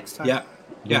daytime next time. Yeah.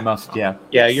 You must, yeah.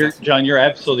 Yeah, John, you're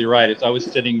absolutely right. As I was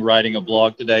sitting writing a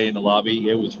blog today in the lobby,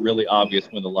 it was really obvious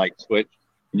when the light switched.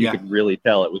 You could really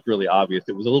tell it was really obvious.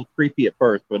 It was a little creepy at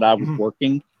first, but I was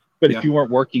working. But if you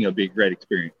weren't working, it would be a great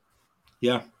experience.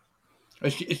 Yeah.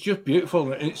 It's just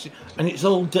beautiful. And it's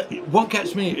all, what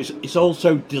gets me is it's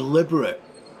also deliberate.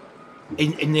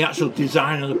 in the actual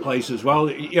design of the place as well.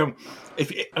 You know,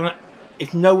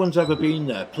 if no one's ever been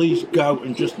there, please go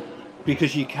and just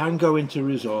because you can go into a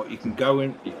resort, you can go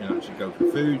in, you can actually go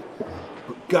for food,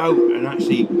 but go and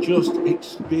actually just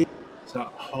experience that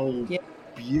whole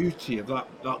beauty of that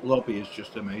lobby is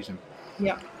just amazing.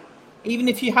 Yeah, even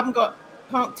if you haven't got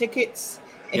park tickets,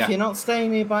 if you're not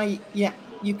staying nearby,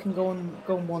 you can go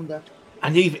and wander.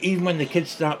 And even when the kids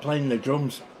start playing the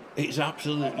drums, it's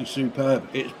absolutely superb.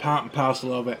 It's part and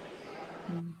parcel of it.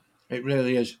 It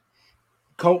really is.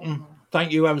 Colton,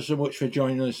 thank you ever so much for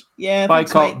joining us. Yeah, bye,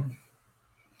 thanks, Colton. mate.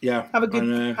 Yeah, have a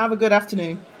good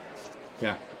afternoon.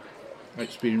 Yeah,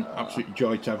 it's been absolute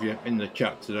joy to have you in the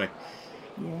chat today.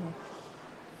 Yeah,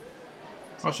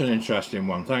 that's an interesting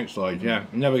one. Thanks, Lloyd. Yeah,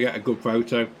 you never get a good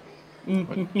photo.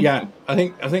 Yeah, I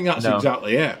think that's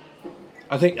exactly it.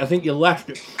 I think you're left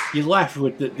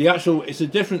with the actual. It's a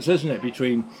difference, isn't it,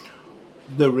 between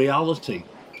the reality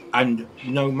and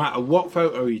no matter what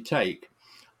photo you take,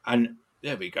 and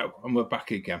there we go, and we're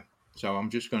back again. So I'm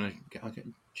just going to get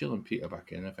Jill and Peter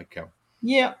back in if I can.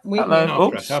 Yeah,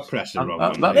 I'll press the wrong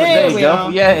one. There we go.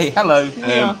 Yay, hello. We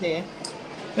are here.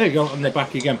 There you go, and they're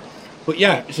back again. But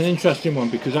yeah, it's an interesting one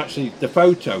because actually the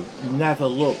photo never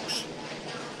looks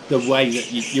the way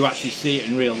that you actually see it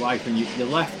in real life, and you're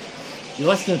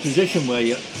left in a position where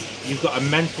you've got a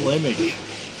mental image.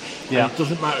 Yeah. And it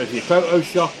doesn't matter if you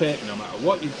Photoshop it, no matter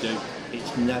what you do,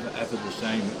 it's never ever the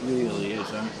same. It really is.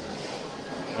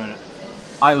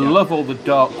 I love all the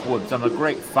dark woods. I'm a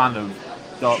great fan of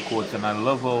dark woods, and I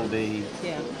love all the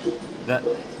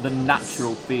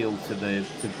natural feel to the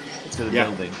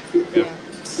building.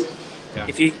 Yeah.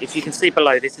 If you can see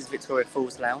below, this is Victoria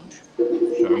Falls Lounge. So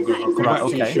I'm going to come back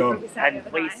to you, Sean. And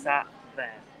we sat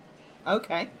there.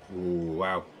 Okay. Ooh,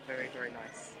 wow. Very, very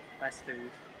nice. Nice food.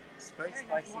 It's a very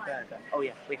spicy burger. Oh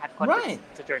yeah, we had quite a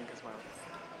bit to drink as well.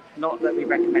 Not that we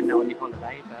recommend that on your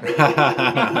holiday,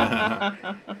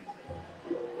 but...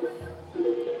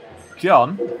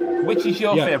 John, which is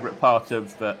your favourite part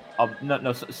of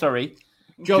sorry,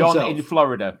 John in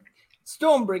Florida?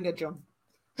 Stormbringer, John.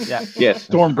 Yeah. Yes,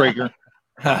 Stormbringer.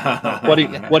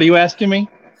 What are you asking me?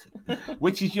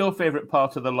 Which is your favourite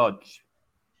part of the lodge?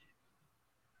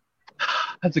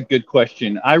 That's a good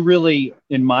question. I really,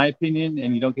 in my opinion,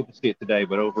 and you don't get to see it today,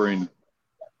 but over in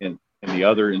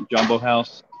Jumbo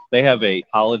House, they have a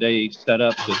holiday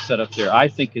setup that's set up there. I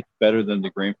think it's better than the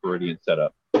Grand Floridian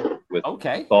setup with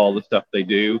all the stuff they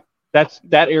do. That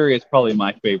area is probably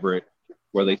my favorite,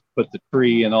 where they put the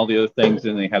tree and all the other things,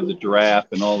 and they have the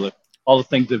giraffe and all the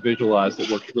things that visualize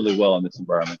that works really well in this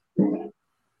environment.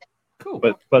 Cool.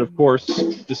 But of course,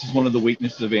 this is one of the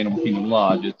weaknesses of Animal Kingdom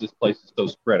Lodge is this place is so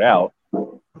spread out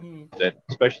that,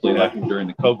 especially like during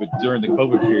the COVID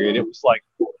period, it was like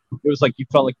you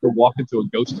felt like you're walking through a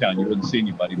ghost town. You wouldn't see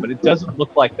anybody, but it doesn't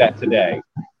look like that today.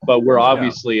 But we're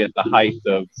obviously at the height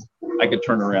of. I could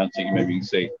turn around so maybe you can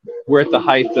see. We're at the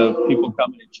height of people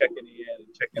coming and checking in and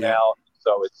checking out.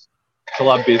 So it's a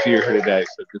lot busier here today.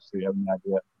 So just so you have an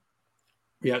idea.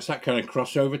 Yeah, it's that kind of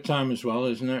crossover time as well,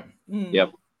 isn't it?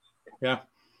 Yep. Yeah.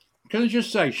 Can I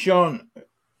just say, Sean,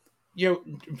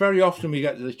 very often we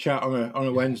get to the chat on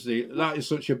a Wednesday. That is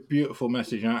such a beautiful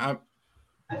message. And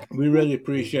we really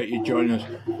appreciate you joining us.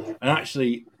 And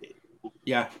actually,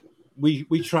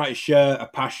 we try to share a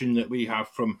passion that we have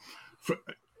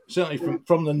certainly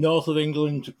from the north of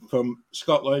England, from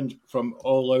Scotland, from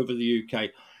all over the UK,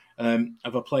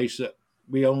 of a place that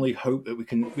we only hope that we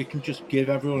can just give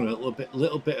everyone a little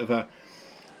bit of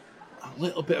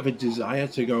a desire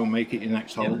to go and make it your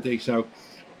next holiday. So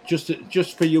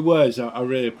just for your words, I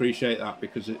really appreciate that,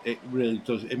 because it really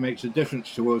does. It makes a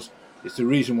difference to us. It's the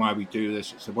reason why we do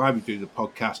this. It's why we do the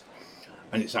podcast,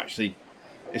 and it's actually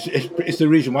it's the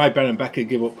reason why Ben and Becca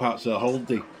give up parts of their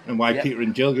holiday, and why Peter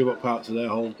and Jill give up parts of their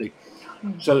holiday,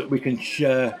 so that we can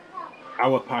share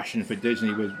our passion for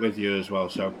Disney with you as well.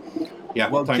 So,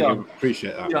 thank you.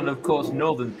 Appreciate that. John, of course,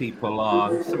 Northern people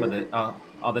are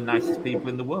are the nicest people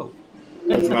in the world.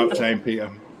 Goes without saying, Peter.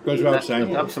 Goes without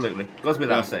saying. Absolutely. Goes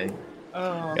without saying.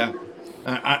 Yeah.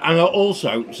 And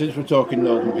also, since we're talking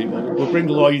Northern people, we'll bring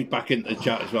Lloyd back into the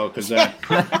chat as well, because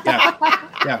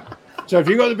So if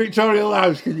you got the Victoria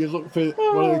Lounge, can you look for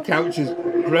one of the couches?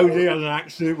 Brody had an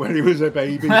accident when he was a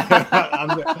baby,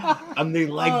 and they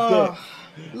legged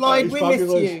it. Lloyd, we miss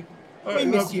you. We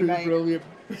miss you, mate. Brilliant.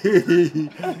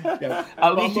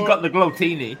 At least you got the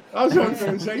Glotini. That's what I was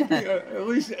going to say, Peter. At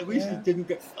least he didn't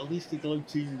get. At least the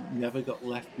Glotini never got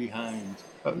left behind.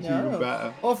 That was even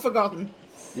better. Or forgotten.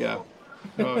 Yeah.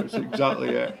 No, it's exactly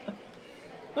it.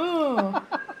 Oh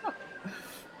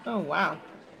wow.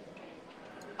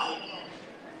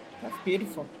 That's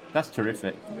beautiful. That's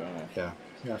terrific. Yeah.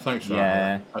 Thanks for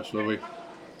that. That's lovely.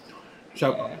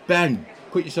 So Ben,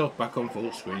 put yourself back on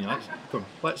full screen.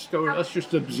 Let's go. Let's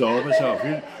just absorb ourselves.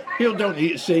 People don't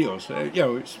need to see us.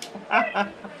 It's.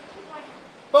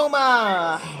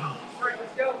 Boma.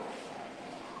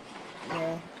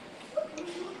 Yeah.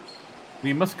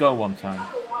 We must go one time.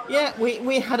 Yeah,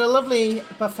 we had a lovely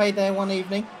buffet there one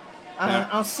evening.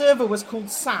 Our server was called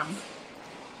Sam.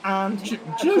 And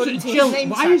Jill,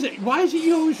 why is it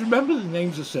you always remember the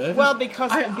names of servers? Well,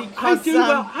 because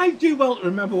I do well to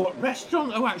remember what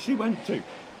restaurant I actually went to.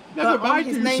 Never mind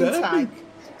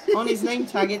on his name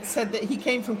tag, it said that he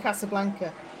came from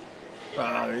Casablanca.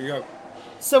 There you go.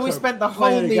 So we spent the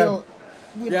whole meal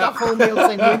with the whole meal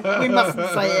saying we mustn't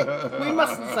say it. We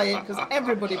mustn't say it because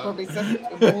everybody probably says it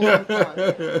to him all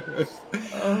the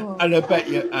time. And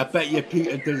I bet you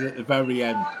Peter did it at the very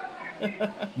end.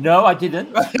 No, I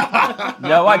didn't.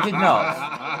 No, I did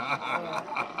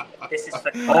not. This is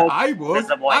for I was.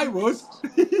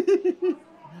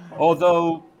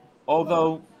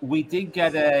 Although we did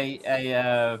get a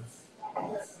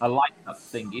light up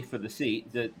thingy for the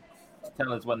seat to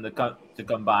tell us when to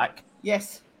come back.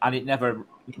 Yes. And it never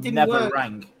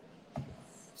rang.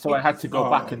 So I had to go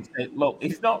back and say, "Look,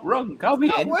 it's not rung. Come in."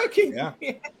 It's not working. Yeah.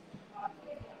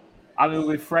 I mean,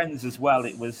 with friends as well,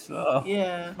 it was.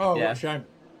 Yeah. Oh, what a shame.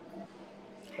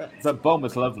 But Bome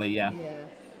was lovely, yeah.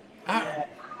 I'm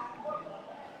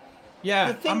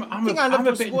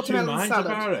a bit in two minds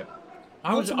about it.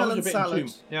 I was a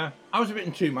bit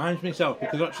in two minds myself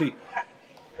because actually,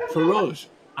 for us,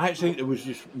 I think there was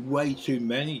just way too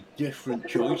many different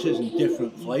choices and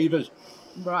different flavors.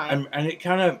 Right. And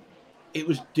it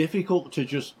was difficult to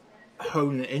just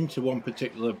hone it into one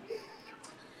particular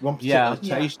taste. Yeah,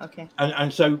 okay.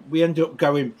 And so we ended up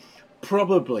going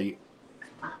probably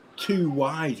too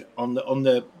wide on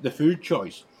the food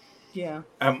choice. Yeah.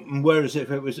 Whereas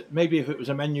if it was a menu that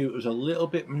was a little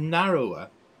bit narrower,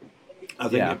 I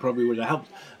think it probably would have helped.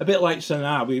 A bit like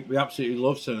Sanaa, we absolutely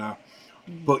love Sanaa,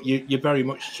 but you very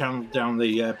much channeled down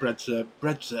the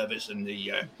bread service and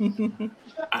the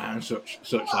and such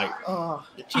like. Oh,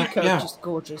 Chico, just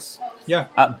gorgeous. Yeah.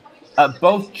 At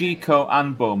both Gico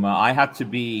and Boma, I had to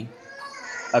be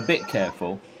a bit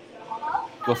careful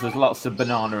because there's lots of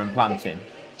banana and plantain.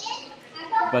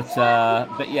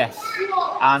 But yes,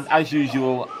 and as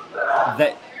usual,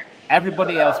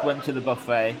 everybody else went to the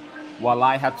buffet while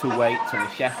I had to wait till the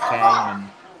chef came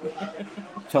and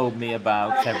told me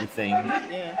about everything.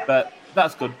 Yeah. But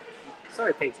that's good.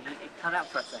 Sorry, Peter, you cut out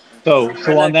for a second.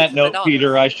 So on that note,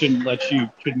 Peter, I shouldn't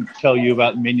tell you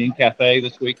about Minion Cafe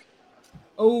this week.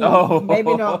 Oh,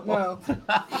 maybe not. No.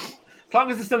 As long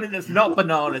as there's something that's not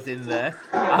bananas in there,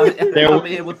 I'll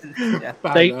be able to. Yeah.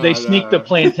 They sneak the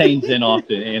plantains in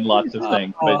often in lots of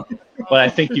things, but I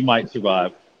think you might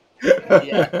survive.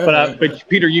 Yeah. But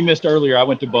Peter, you missed earlier. I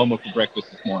went to Boma for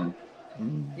breakfast this morning.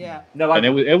 Yeah. No, and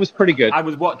it was pretty good. I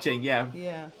was watching. Yeah.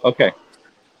 Yeah. Okay.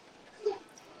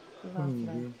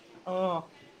 Lovely. Oh.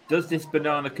 Does this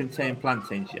banana contain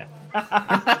plantains yet?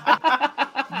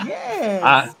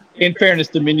 Yes. In fairness,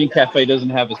 the Minion Cafe doesn't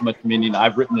have as much Minion.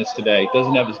 I've written this today. It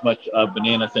doesn't have as much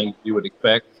banana things you would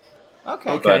expect.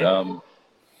 Okay. But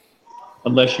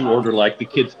unless you order like the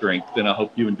kids' drink, then I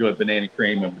hope you enjoy banana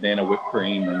cream and banana whipped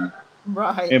cream and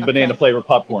banana flavored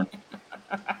popcorn.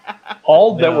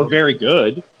 All that were very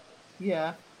good.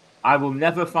 Yeah. I will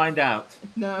never find out.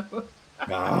 No.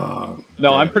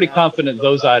 No, I'm pretty confident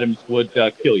those items would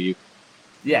kill you.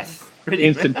 Yes.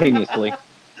 Instantaneously.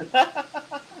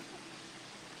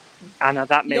 Anna,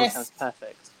 that meal sounds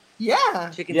perfect.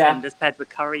 Yeah. Chicken tenders paired with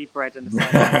curry, bread, and a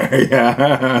salad.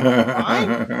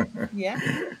 Yeah.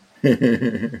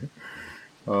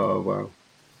 Oh, wow.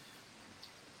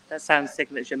 That sounds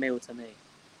signature meal to me.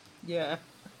 Yeah.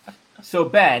 So,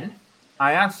 Ben,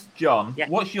 I asked John,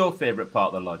 what's your favourite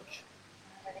part of the lodge?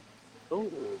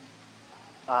 Ooh.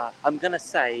 I'm going to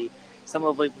say some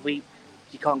of what you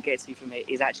can't get to from it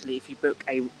is actually if you book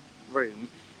a room,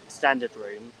 standard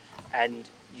room, and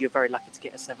you're very lucky to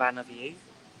get a Savannah view.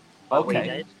 Like we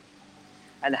did.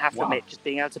 And I have to admit, just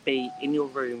being able to be in your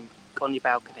room on your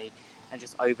balcony and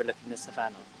just overlooking the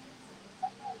Savannah,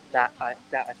 that I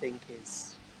think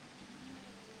is...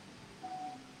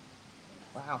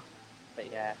 Wow. But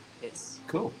yeah, it's...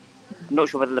 Cool. I'm not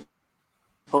sure whether the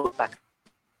pulled back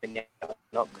in yet or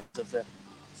not because of the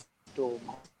storm.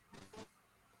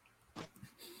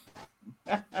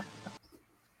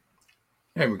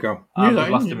 There we go. I've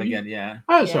lost him again, yeah.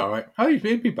 That's all right.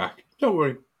 He'll be back. Don't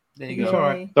worry. There you go. It's all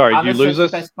right. Sorry, did you lose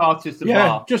us? Best part is the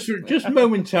bar. just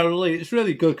momentarily. It's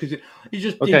really good because he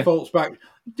just defaults back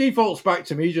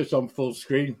to me just on full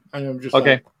screen, and I'm just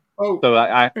like, Oh, so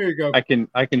there you go. I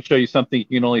can show you something you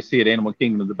can only see at Animal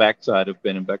Kingdom, the backside of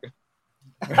Ben and Becca.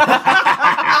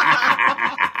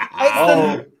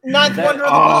 The ninth wonder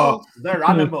of the world. They're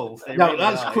animals. They really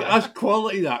that's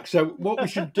quality. That. So what we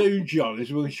should do, John,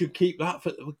 is we should keep that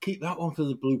one for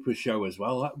the blooper show as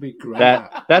well. That'd be great.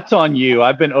 That's on you.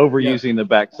 I've been overusing the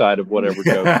backside of whatever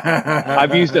joke.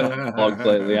 I've used it on vlogs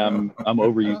lately. I'm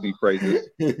overusing phrases.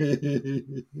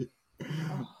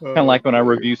 Kind of like when I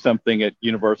review something at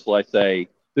Universal, I say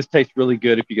this tastes really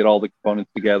good if you get all the components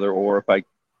together. Or if I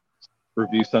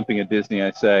review something at Disney,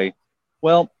 I say,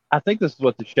 well, I think this is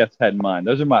what the chefs had in mind.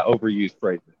 Those are my overused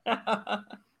phrases.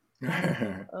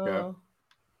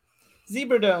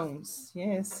 Zebra domes,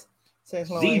 yes.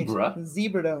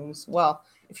 Zebra domes. Well,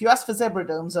 if you ask for zebra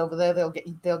domes over there, they'll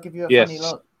give you a funny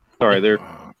look. Sorry, they're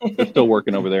still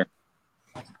working over there.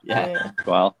 Yeah.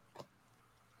 Well,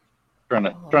 trying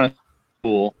to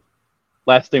cool.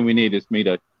 Last thing we need is me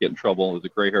to get in trouble as a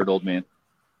gray-haired old man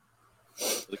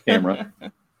with a camera.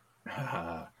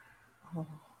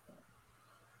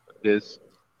 It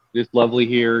is lovely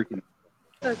here.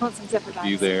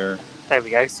 You there? There we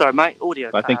go. Sorry, my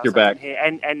audio. I think you're back. Hear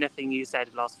anything you said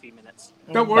the last few minutes?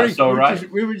 Don't worry. That's all right.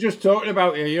 We were just talking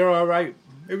about you. You're all right.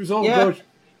 It was all good.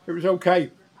 It was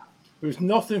okay. There was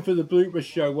nothing for the blooper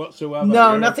show whatsoever.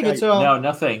 No, nothing at all. No,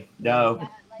 nothing. No.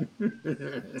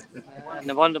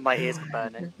 No wonder my ears were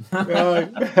burning.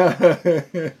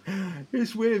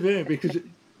 It's weird, isn't it? Because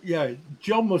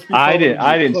John must be. I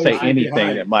didn't say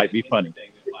anything that might be funny.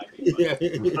 Yeah.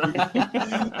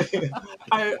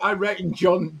 I reckon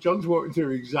John's walking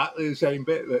through exactly the same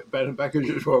bit that Ben and Becca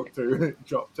just walked through and it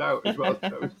dropped out as well.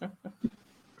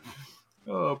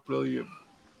 Oh, brilliant.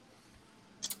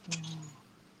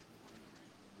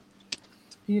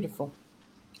 Beautiful.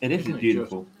 It is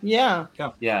beautiful. Yeah.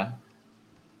 Yeah.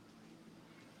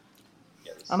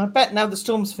 And I bet now the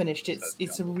storm's finished, it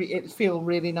feels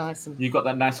really nice. And you've got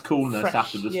that nice coolness fresh,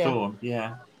 after the storm.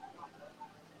 Yeah.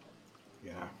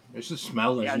 Yeah. It's the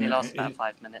smell. It only lasts about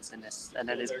 5 minutes in this, and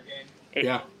then it's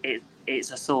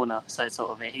a sauna, so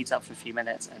sort of it heats up for a few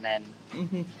minutes, and then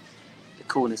the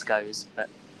coolness goes. But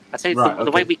I say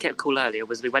the way we kept cool earlier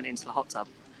was we went into the hot tub,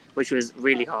 which was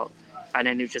really hot, and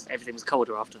then it was just everything was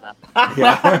colder after that.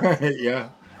 Yeah.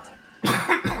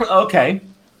 Okay.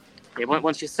 Yeah,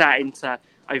 once you sat into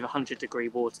over 100-degree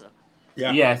water.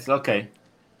 Yeah. Yes. Okay.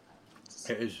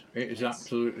 It is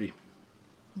absolutely.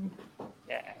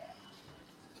 Yeah.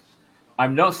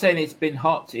 I'm not saying it's been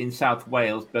hot in South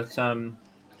Wales, but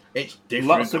it's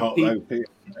different.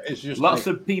 Lots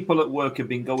of people at work have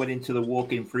been going into the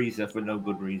walk-in freezer for no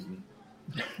good reason.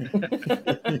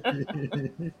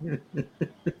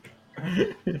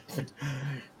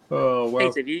 Oh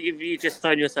well. Peter, have you just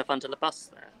thrown yourself under the bus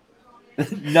there?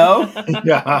 No.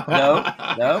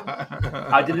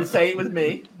 I didn't say it was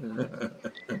me.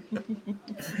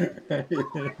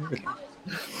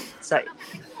 So,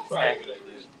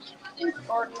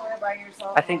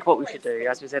 I think what we should do,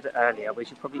 as we said earlier, we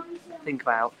should probably think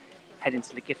about heading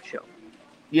to the gift shop.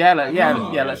 Yeah,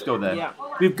 let's go there. Yeah.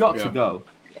 We've got to go.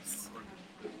 Yes.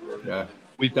 Yeah.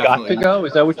 We've got to go?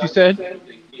 Is that what you said?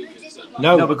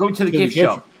 No, we're going to the gift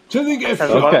shop. To the gift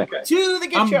shop. Okay. To the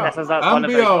gift shop. That sounds like one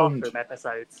of those bathroom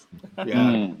episodes.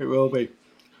 Yeah, it will be.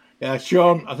 Yeah,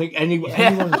 Sean, I think anyone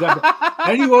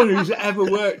who's ever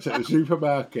worked at a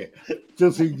supermarket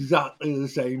does exactly the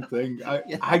same thing.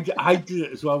 I did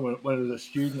it as well when I was a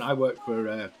student. I worked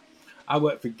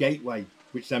for Gateway,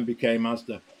 which then became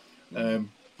Asda.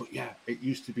 But yeah, it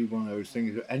used to be one of those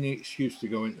things. Any excuse to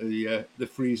go into the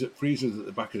freezers at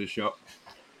the back of the shop,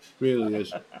 really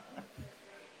is.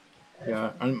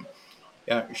 Yeah, and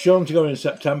Sean's going in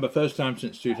September, first time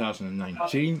since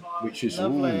 2019, which is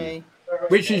lovely.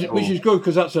 Which is good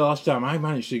because that's the last time I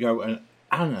managed to go, and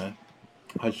Anna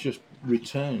has just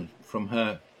returned from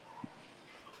her.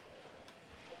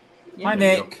 Hi,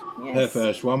 Nick. Her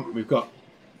first one. We've got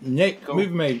Nick,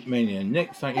 Movie Mania.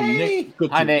 Nick, thank you, Nick.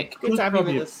 Hi, Nick. Good to have you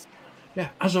with us. Yeah,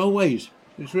 as always,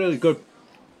 it's really good.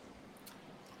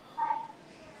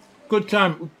 Good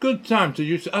time to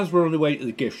use as we're on the way to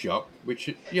the gift shop, which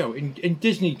in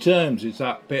Disney terms is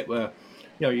that bit where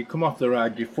you come off the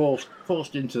ride, you're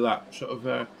forced into that sort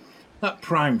of that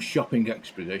prime shopping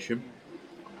expedition.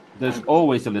 There's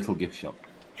always a little gift shop.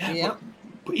 Yeah.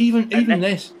 But even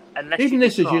this is they've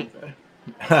missed us.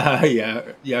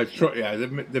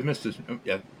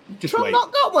 Yeah, just Tron wait.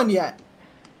 Not got one yet.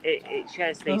 It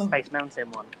shares the Space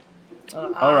Mountain one.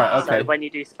 All right, okay. So when you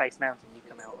do Space Mountain, you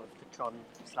come out of the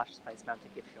Tron/Space Mountain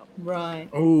gift shop. Right.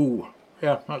 Oh,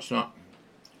 yeah, that's not.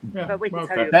 Yeah, But we can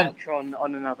tell you Ben. about Tron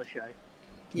on another show.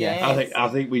 Yes. I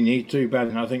think we need to,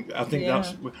 Ben. I think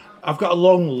that's. I've got a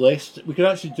long list. We could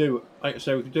actually do, like I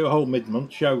say, we could do a whole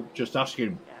mid-month show just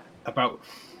asking about,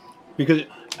 because,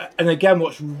 and again,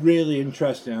 what's really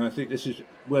interesting, and I think this is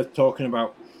worth talking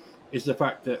about, is the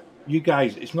fact that you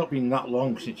guys, it's not been that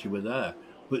long since you were there,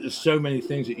 but there's so many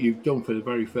things that you've done for the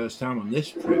very first time on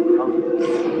this trip,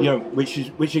 you know,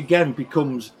 which again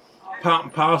becomes part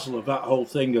and parcel of that whole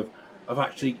thing of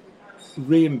actually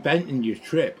reinventing your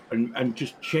trip and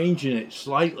just changing it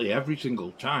slightly every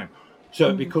single time, so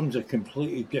it becomes a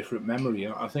completely different memory.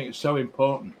 I think it's so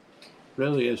important, it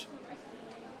really is.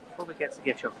 Before we get to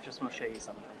gift shop, I just want to show you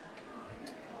something.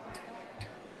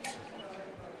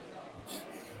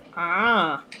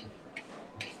 Ah,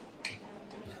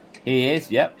 He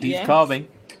is, yep, he's carving.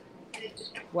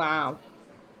 Wow.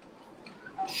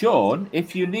 Sean,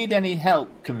 if you need any help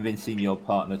convincing your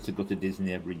partner to go to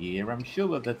Disney every year, I'm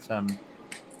sure that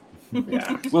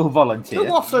we'll volunteer. The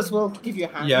Wafflers will give you a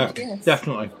hand. Yeah, yes.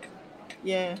 definitely.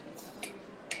 Yeah.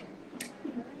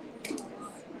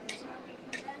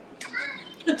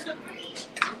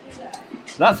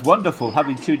 That's wonderful,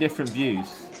 having two different views.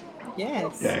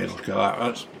 Yes. Yeah, look at that.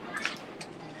 That's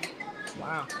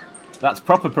Wow. That's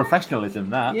proper professionalism,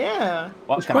 that. Yeah.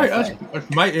 What can I say? that's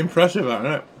mighty impressive, isn't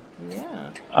it? Yeah.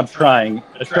 I'm trying.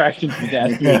 Attractions is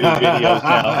asking me to do videos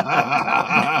now.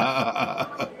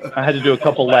 I had to do a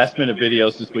couple last-minute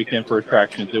videos this weekend for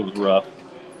attractions. It was rough.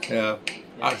 Yeah.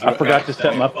 I forgot to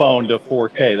set my phone to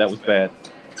 4K. That was bad.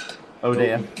 Oh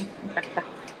dear.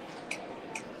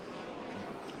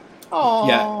 Oh.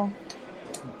 Yeah.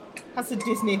 That's a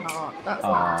Disney heart. That's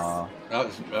nice. That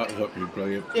was absolutely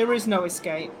brilliant. There is no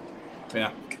escape.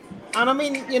 Yeah. And I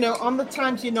mean, you know, on the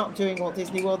times you're not doing Walt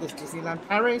Disney World, there's Disneyland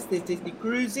Paris, there's Disney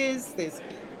Cruises, there's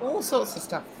all sorts of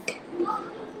stuff.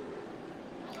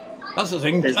 That's the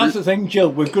thing. That's the thing,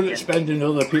 Jill. We're good at spending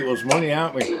other people's money,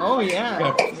 aren't we? Oh,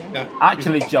 yeah. Yeah.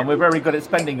 Actually, John, we're very good at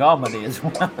spending our money as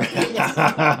well.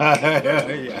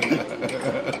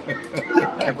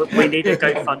 We need a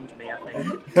GoFundMe, I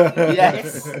think.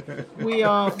 Yes. We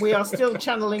are still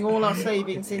channeling all our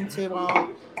savings into our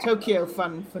Tokyo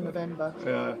fund for November.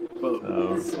 Yeah.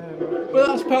 Well, So, well,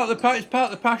 that's part of the it's part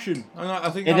of the passion, and I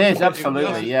think It that's is,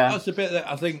 absolutely, yeah. That's the bit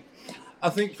that I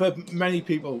think for many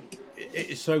people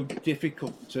it is so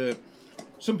difficult to.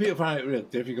 Some people find it really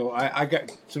difficult. I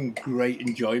get some great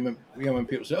enjoyment, you know, when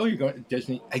people say, "Oh, you're going to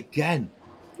Disney again?"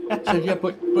 So yeah,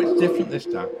 but it's different this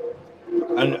time.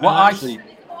 And actually,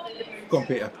 go on,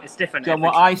 Peter. It's different. John,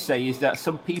 what I say is that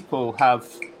some people have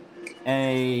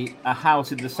a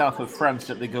house in the south of France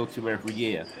that they go to every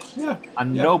year. Yeah.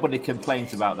 And nobody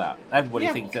complains about that. Everybody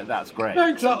thinks that that's great. Yeah,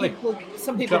 exactly.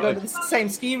 Some people go to the same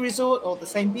ski resort or the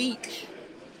same beach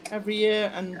every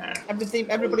year, and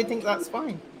everybody thinks that's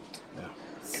fine. Yeah.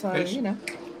 So, It's- you know.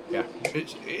 Yeah,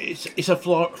 it's a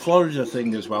Florida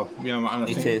thing as well, you know. And I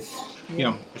think, It is. you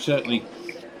know, certainly,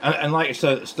 and like I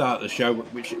said at the start of the show,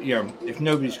 which, you know, if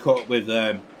nobody's caught with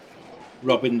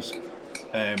Robin's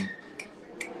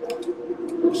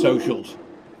socials,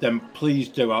 then please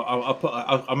do.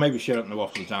 I'll maybe share it in the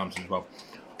Waffle Downs as well.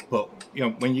 But you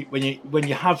know, when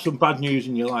you have some bad news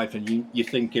in your life and you're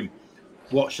thinking,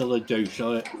 what shall I do?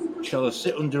 Shall I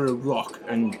sit under a rock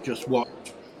and just watch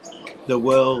the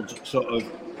world sort of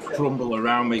crumble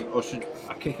around me, or should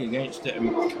I kick against it and,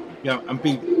 you know, and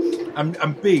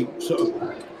be sort of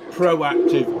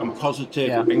proactive and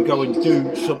positive and go and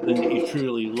do something that you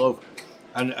truly love?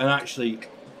 And actually,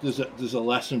 there's a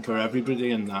lesson for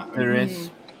everybody in that. There is.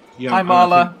 You know, Hi,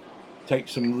 Marla. Take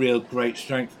some real great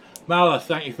strength. Marla,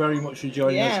 thank you very much for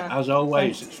joining us. As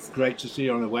always, thanks. It's great to see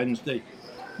you on a Wednesday.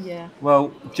 Yeah.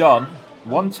 Well, John,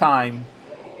 one time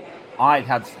I'd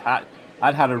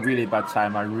had a really bad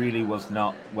time. I really was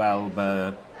not well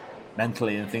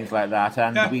mentally and things like that.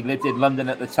 And we lived in London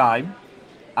at the time.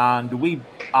 And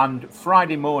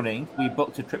Friday morning we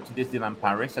booked a trip to Disneyland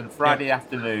Paris, and Friday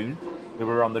afternoon we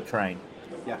were on the train.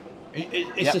 Yeah,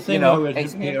 it's the thing. You know, though,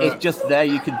 it's just there.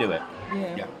 You can do it.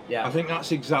 Yeah. I think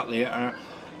that's exactly it. And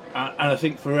I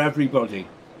think for everybody,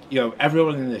 you know,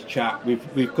 everyone in this chat,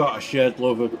 we've got a shared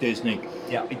love of Disney.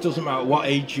 Yeah. It doesn't matter what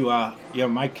age you are. You know,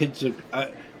 my kids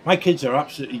are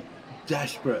absolutely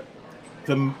desperate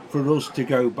for us to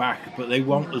go back, but they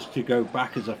want us to go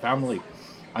back as a family,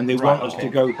 and they want us to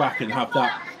go back and have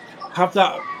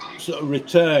that sort of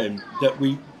return that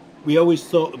we always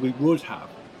thought that we would have.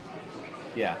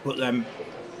 Yeah. But then,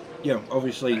 you know,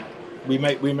 obviously we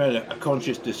made a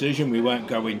conscious decision. We weren't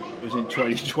going. It was in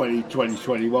 2020,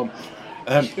 2021.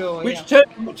 Which turned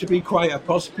out to be quite a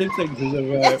positive thing because of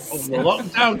all the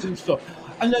lockdowns and stuff.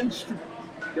 And then,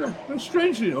 you know,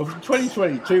 strangely enough,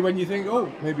 2022, when you think, oh,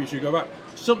 maybe you should go back,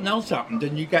 something else happened,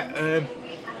 and you get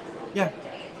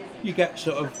you get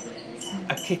sort of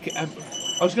a kick. I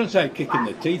was going to say a kick in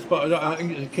the teeth, but I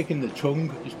think it's a kick in the tongue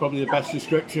is probably the best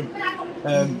description.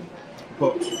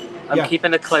 But I'm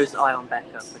keeping a close eye on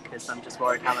Becca because I'm just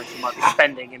worried how much she might be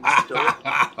spending in the store.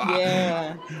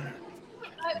 Yeah.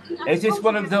 Is this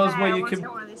one of those where you can?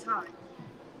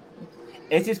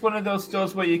 Is this one of those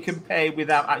stores where you can pay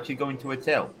without actually going to a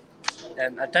till? I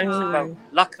don't think. Well,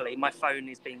 luckily, my phone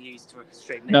is being used to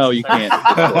stream. No, you can't.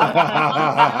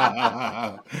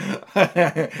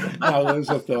 No, there's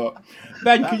a thought.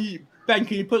 Ben, can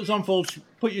you put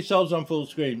yourselves on full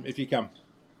screen if you can?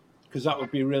 Because that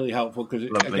would be really helpful. Because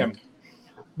again,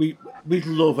 we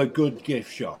love a good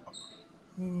gift shop.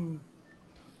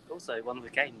 Also, one of the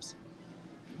games.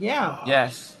 Yeah.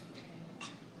 Yes.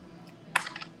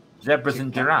 Zebras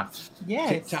and giraffes. Yes.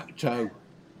 Tic-tac-toe.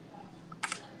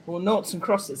 Or noughts and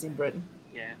crosses in Britain.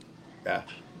 Yeah.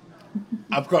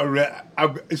 I've got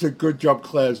it's a good job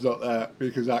Claire's not there,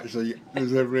 because actually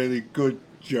there's a really good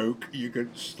joke you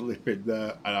can slip in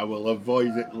there, and I will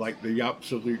avoid it like the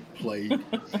absolute plague.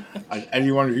 And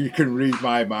anyone who can read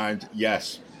my mind,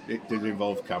 yes, it did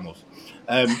involve camels.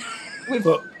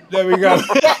 But there we go.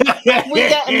 We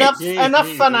get enough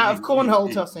fun out of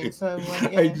cornhole tossing. So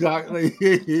yeah. Exactly.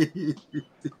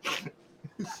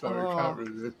 Sorry, I can't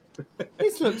resist.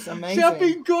 This looks amazing. See,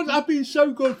 I've been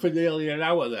so good for nearly an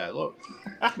hour there. Look,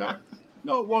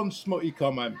 not one smutty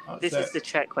comment. This is to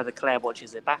check whether Claire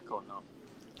watches it back or not.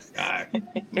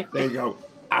 There you go.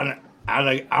 Anna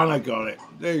got it.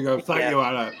 There you go. Thank you,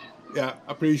 Anna. Yeah,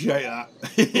 appreciate that.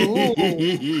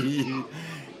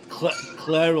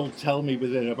 Claire will tell me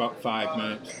within about 5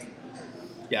 minutes.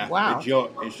 Yeah, wow.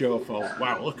 It's your fault.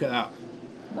 Wow, look at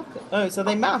that. So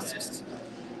they masked.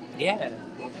 Yeah.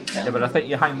 Yeah, but I think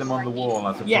you hang them on the wall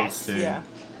as opposed to. Yeah.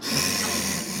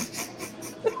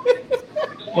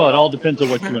 Well, it all depends on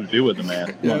what you want to do with them,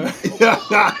 man. Yeah.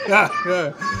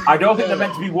 I don't think they're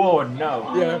meant to be worn.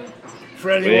 No. Yeah.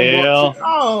 For anyone watching,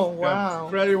 oh wow!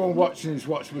 For anyone watching his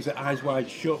watch was it Eyes Wide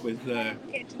Shut with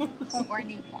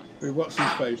what's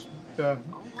his face?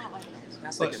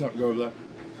 Let's not go there.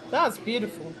 That's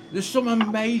beautiful. There's some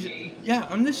amazing,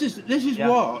 and this is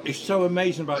what is so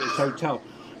amazing about this hotel,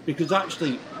 because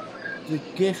actually the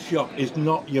gift shop is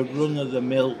not your run of the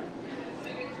mill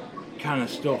kind of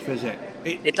stuff, is it?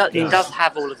 It does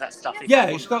have all of that stuff.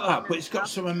 It's got that, but it's got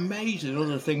some amazing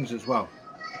other things as well.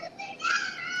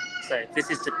 So this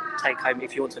is to take home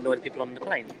if you want to annoy the people on the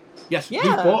plane. Yes, we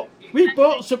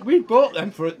bought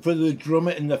them for the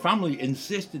drummer in the family.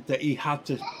 Insisted that he had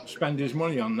to spend his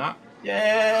money on that.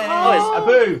 Yay!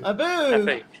 Oh,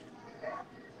 Abu.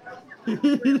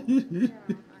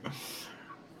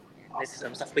 This is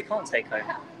some stuff we can't take home.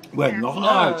 We're not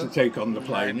allowed to take on the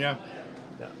plane. Yeah.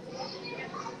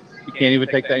 You can't even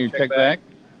take that in your check bag?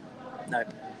 No.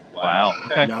 Wow.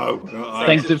 Okay. No.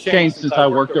 Things have changed since I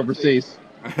worked overseas.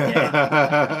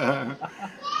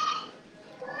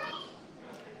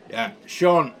 Yeah,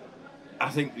 Sean, I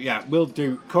think we'll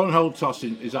do. Cornhole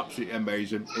tossing is absolutely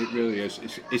amazing. It really is.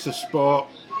 It's a sport.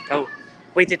 Oh,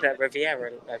 we did that at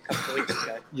Riviera a couple of weeks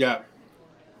ago. Yeah.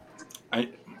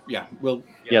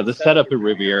 The setup at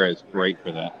Riviera is great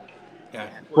for that. Yeah.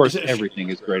 Of course, everything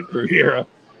is great at Riviera.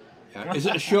 Yeah. Is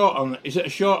it a short on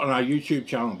our YouTube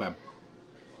channel, Ben?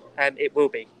 It will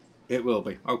be. It will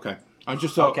be. Okay. I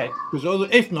just thought because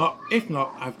if not,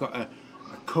 I've got a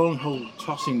cornhole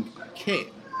tossing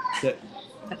kit that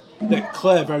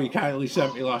Claire very kindly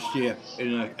sent me last year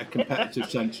in a competitive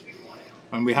sense,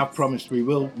 and we have promised we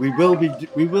will be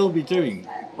doing.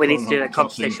 We need to do a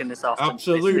competition this afternoon.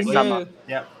 Absolutely. This summer.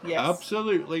 Yeah. Yes.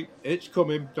 Absolutely. It's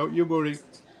coming. Don't you worry.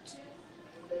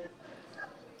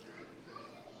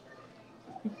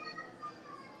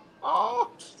 Oh.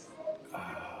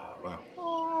 Wow.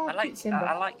 Oh, I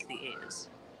like the ears.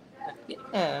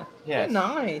 Yeah. Yes.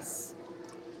 nice.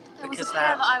 There was a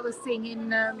pair that I was seeing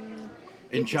in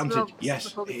Enchanted.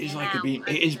 Yes, it is like a bean.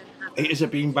 It is a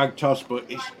beanbag toss, but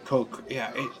it's called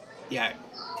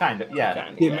Kind of.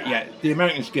 Yeah. The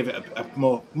Americans give it a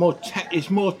more it's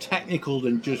more technical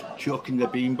than just chucking the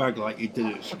beanbag like you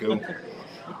did at school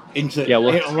into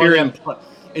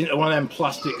one of them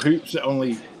plastic hoops that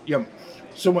only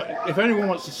if anyone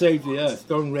wants to save the earth,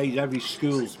 go and raid every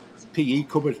school's PE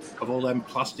cupboard of all them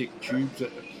plastic tubes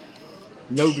that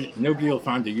nobody will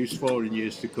find a use for in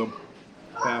years to come.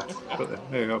 But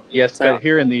there you go. Yes, but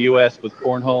here in the U.S. with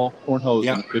cornhole is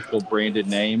an official branded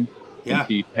name. Yeah.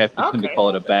 You have to call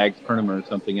it a bags tournament or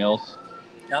something else,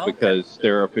 because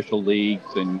there are official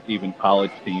leagues and even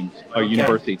college teams or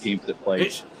university teams that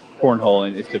play cornhole,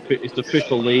 and it's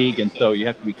official league, and so you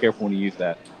have to be careful when you use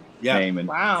that. name and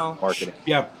marketing.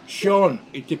 Yeah, Sean,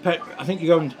 it depends. I think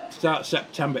you're going to start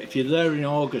September. If you're there in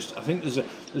August, I think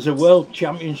there's a world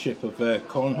championship of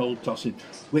cornhole tossing,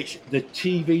 which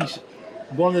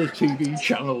one of the TV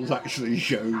channels actually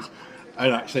shows.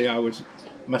 And actually, I was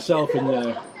myself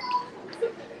and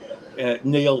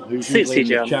Neil, who's usually in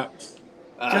the chat.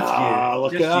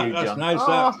 Look at that. That's nice.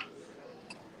 Oh.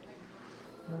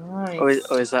 Nice.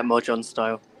 Or is that more John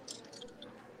style?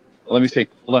 Let me see.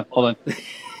 Hold on.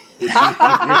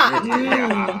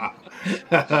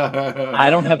 I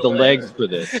don't have the legs for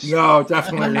this. No,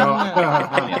 definitely not.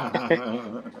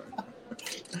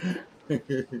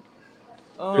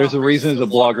 There's a reason as a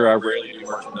blogger I rarely do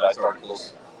merchandise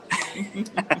articles.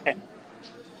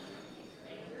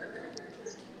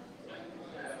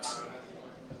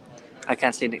 I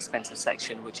can see an expensive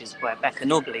section, which is where Becca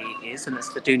normally is, and it's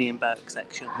the Dooney and Burke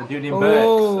section. The Dooney and Burke.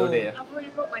 Oh dear. I've already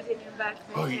got my Dooney and Burke.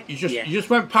 Oh, you just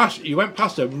went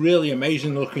past a really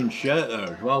amazing looking shirt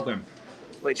there as well, then.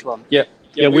 Which one? Yeah,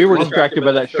 we were distracted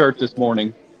by that shirt this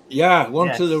morning. Yeah,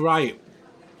 one to the right.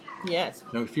 Yes.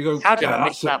 So if you go, how did I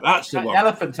miss that? That's the one.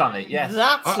 Elephant on it. Yes.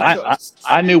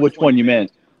 I knew which one you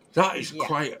meant. That is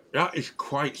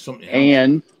quite something.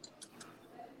 And.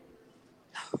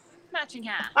 Matching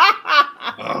hat.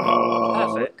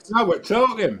 Oh, perfect. Now we're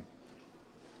talking.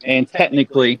 And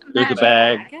technically, there's a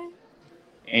bag,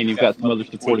 and you've got some other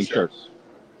supporting shirts.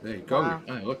 There you go. Wow.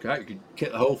 Hey, look at you can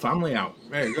get the whole family out.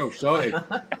 There you go, sorted.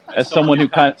 As someone who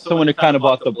kind of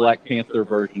bought the Black Panther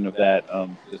version of that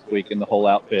this week in the whole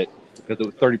outfit because it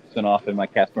was 30% off, and my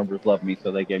cast members love me,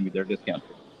 so they gave me their discount.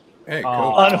 Hey,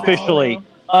 cool. Unofficially.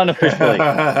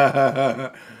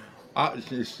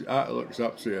 That looks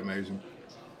absolutely amazing.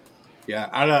 Yeah,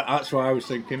 and that's why I was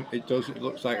thinking. It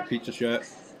looks like a Peter shirt.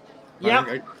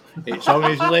 Yeah. It's on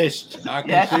his list. I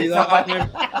can see that happening.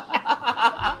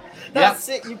 That's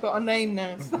it. You've got a name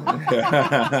now.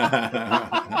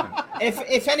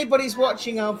 If anybody's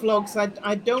watching our vlogs,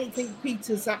 I don't think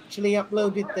Peter's actually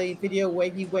uploaded the video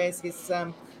where he wears his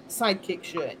sidekick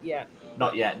shirt yet.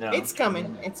 Not yet. No. It's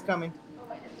coming. It's coming.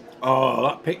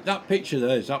 Oh, that picture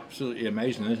there is absolutely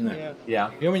amazing, isn't it?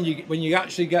 Yeah. You know, when you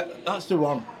actually get, that's the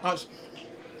one. That's.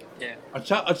 Yeah. I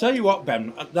tell you what,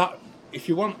 Ben. That if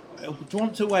you want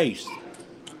to waste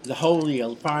the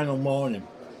whole final morning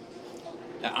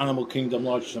at Animal Kingdom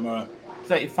Lodge tomorrow,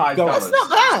 $35. That's not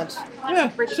bad.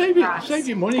 Yeah, save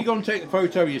your money. Go and take the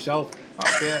photo yourself.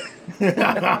 That's it.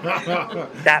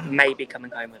 That may be coming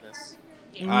home with us.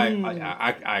 I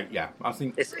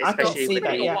think especially with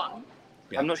that, yeah.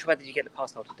 I'm not sure whether you get the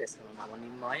pass holder discount on that one.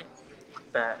 You might,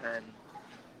 but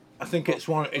I think it's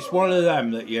one of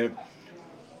them that you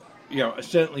know.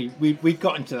 Certainly, we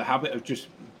got into the habit of just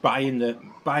buying the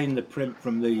print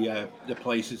from the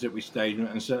places that we stayed in,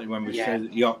 and certainly when we stayed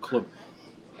at the yacht club,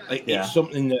 it's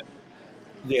something that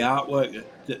the artwork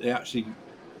that they actually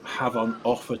have on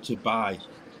offer to buy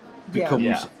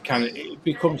becomes it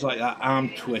becomes like that arm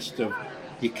twist of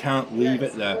you can't leave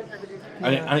it there,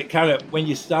 and it kind of when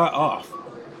you start off.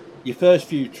 Your first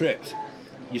few trips,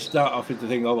 you start off with the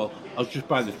thing, oh well, I'll just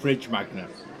buy the fridge magnet.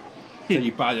 So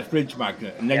you buy the fridge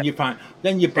magnet, and then you buy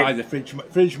the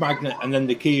fridge magnet, and then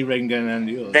the key ring, and then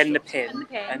the other. Then the pin.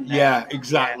 And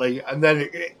exactly. Yeah. And then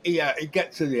it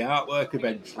gets to the artwork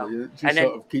eventually.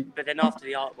 But then after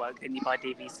the artwork, then you buy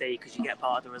DVC because you get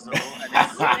part of the resort.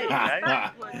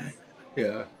 And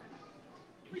yeah.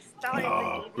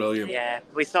 Brilliant. Yeah,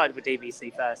 we started with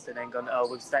DVC first and then gone,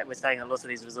 we're staying at lots of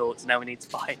these resorts, now we need to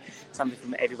buy something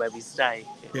from everywhere we stay.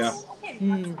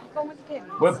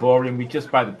 We're boring, we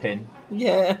just buy the pin.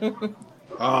 Yeah.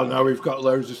 Oh no, we've got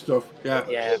loads of stuff.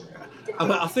 Yeah.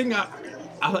 I think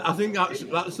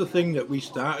that's the thing that we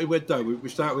started with though. We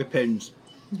started with pins.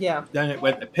 Yeah. Then it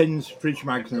went to pins, fridge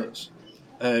magnets.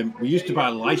 We used to buy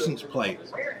a license plate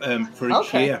for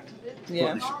each year.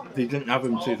 Yeah. But they didn't have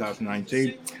them in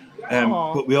 2019.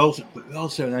 But we also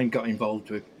then got involved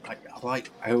with I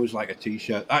always like a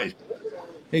T-shirt. That is,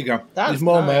 here you go. There's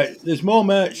more merch. There's more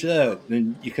merch there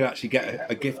than you can actually get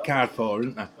a gift card for,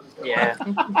 isn't there? Yeah.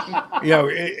 You know,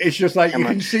 it's just like you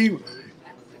can see. You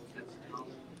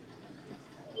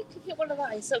could get one of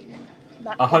those.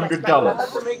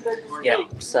 $100. Yeah.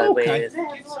 So with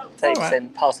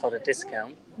 30% pass holder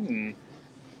discount.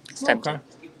 It's tempting. Okay.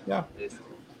 Yeah.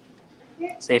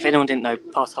 So if anyone didn't know,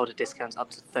 pass holder discounts up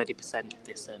to 30%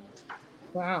 this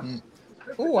Wow.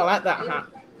 Oh, I like that hat.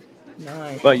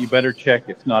 Nice. But you better check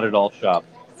it's not at all shop.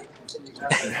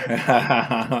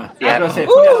 Yeah. Nice.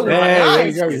 There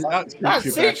you go. That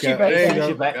suits you,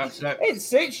 baby. It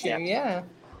suits you, yeah.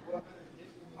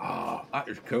 Oh, that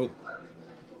is cool.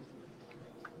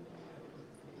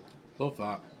 Love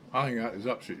that. I think that is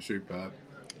absolutely superb.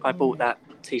 I bought that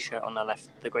T-shirt on the left,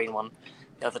 the green one,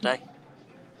 the other day.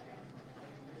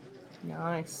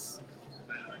 Nice.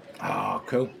 Oh,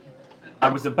 cool. I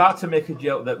was about to make a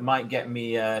joke that might get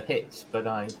me hit, but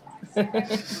I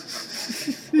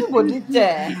wouldn't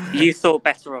dare. You thought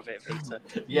better of it, Peter.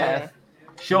 Yeah.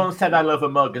 Sean said I love a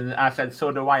mug, and I said,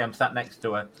 so do I. I'm sat next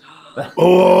to her.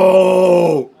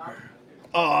 Oh!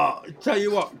 Tell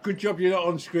you what, good job you're not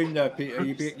on screen there, Peter.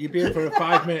 You'd be in for a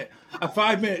 5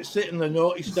 minute sit in the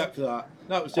naughty step for that.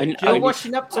 That was it. Jill,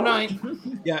 washing up tonight.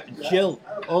 Yeah, Jill.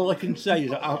 All I can say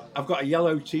is I've got a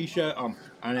yellow T-shirt on,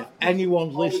 and if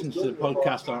anyone listens to the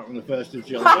podcast on the 1st of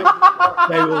July,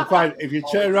 they will find. If you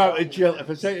turn around to Jill, if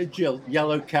I say to Jill,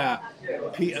 yellow car,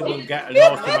 Peter will get an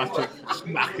automatic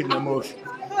smack in the mush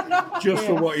just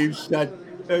for what you've said.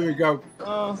 There we go.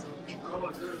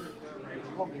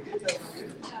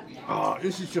 Oh,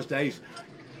 this is just ace.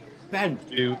 Ben,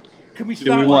 can we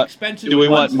start do we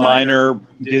want minor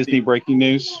Disney breaking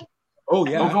news? Oh,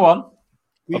 yeah. Oh, go on.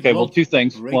 Okay, well, 2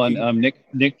 things. One,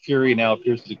 Nick Fury now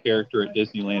appears as a character at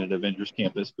Disneyland at Avengers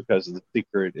Campus because of the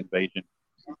secret invasion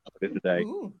of today.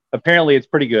 Ooh. Apparently, it's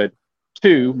pretty good.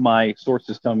 2, my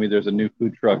sources tell me there's a new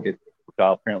food truck which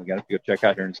I'll apparently got to go check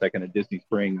out here in a second at Disney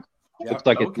Springs. Yep. Looks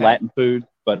like it's Latin food,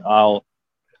 but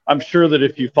I'm sure that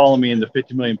if you follow me in the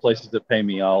 50 million places that pay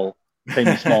me, I'll pay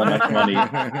me small enough money.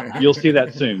 You'll see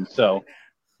that soon. So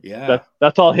yeah,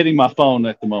 that's all hitting my phone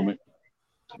at the moment.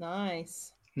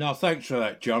 Nice. No, thanks for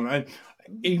that, John. And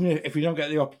even if we don't get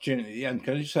the opportunity at the end,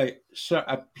 can I just say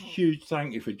a huge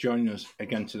thank you for joining us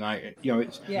again tonight? You know,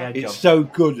 it's so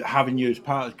good having you as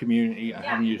part of the community and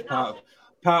having you as part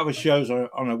of the shows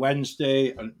on a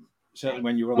Wednesday, and certainly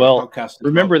when you're on the podcast.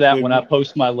 Remember that when I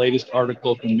post my latest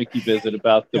article from Mickey Visit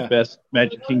about the best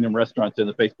Magic Kingdom restaurants in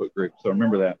the Facebook group. So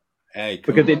remember that. Hey,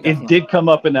 cool. Because it did come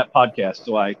up in that podcast.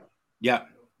 So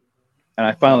and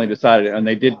I finally decided, and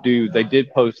they did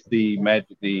post the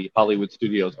Hollywood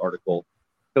Studios article,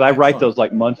 because I write those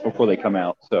like months before they come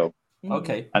out. So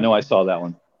I know I saw that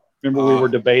one. Remember we were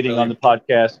debating on the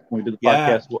podcast when we did the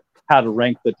podcast how to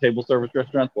rank the table service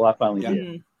restaurants. Well, I finally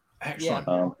did.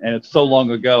 Excellent. And it's so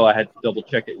long ago, I had to double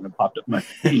check it when it popped up in my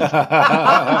feed.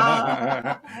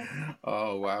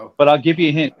 Oh, wow. But I'll give you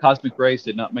a hint. Cosmic Race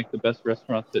did not make the best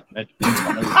restaurants at Magic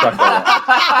Kingdom.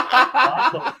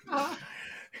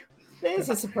 There's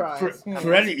a surprise.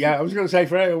 I was going to say,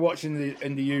 for anyone watching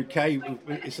in the UK,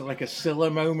 it's like a Scylla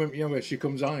moment, you know, where she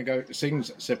comes on and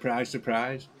sings "Surprise,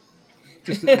 Surprise,"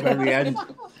 just at the very end.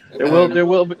 There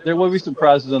will be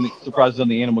surprises on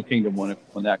the Animal Kingdom when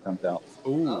that comes out.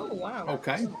 Ooh. Oh, wow.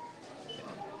 Okay.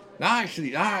 That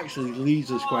actually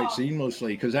leads us quite seamlessly,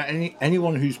 because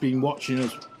anyone who's been watching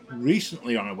us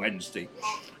recently on a Wednesday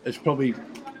has probably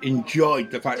enjoyed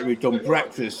the fact that we've done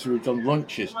breakfast, we've done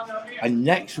lunches, and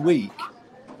next week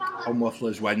on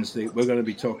Wafflers Wednesday we're going to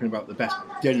be talking about the best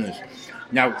dinners.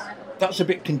 Now, that's a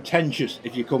bit contentious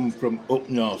if you come from up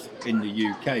north in the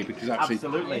UK, because actually,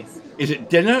 absolutely, is it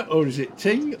dinner or is it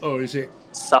tea or is it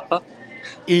supper?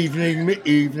 Evening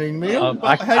meal.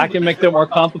 I can make that more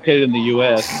complicated in the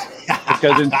US,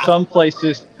 because in some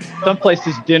places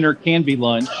dinner can be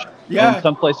lunch. Yeah. And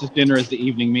some places dinner is the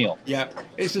evening meal. Yeah,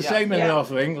 it's the same in north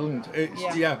of England. It's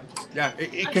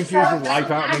it confuses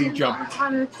life out of me, John.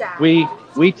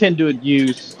 We tend to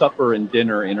use supper and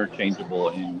dinner interchangeable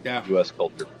in US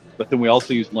culture, but then we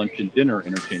also use lunch and dinner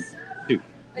interchangeable too.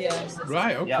 Yeah.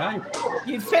 Right. Okay. Yeah.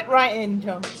 You'd fit right in,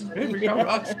 John. Here we go.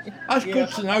 That's good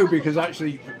to know, because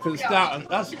actually, for the start,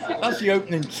 that's the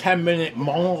opening 10-minute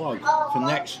monologue for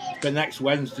next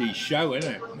Wednesday's show, isn't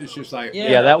it? It's just like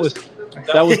that was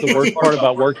the worst part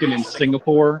about working in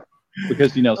Singapore,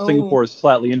 because Singapore is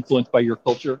slightly influenced by your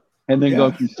culture, and then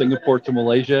going from Singapore to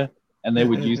Malaysia, and they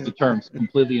would use the terms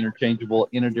completely interchangeable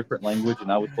in a different language,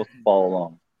 and I was supposed to follow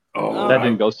along. Oh, that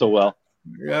didn't go so well.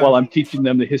 Yeah. While I'm teaching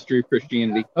them the history of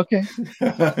Christianity. Okay.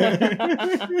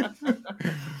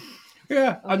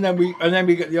 and then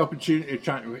we get the opportunity of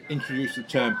trying to introduce the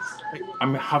term.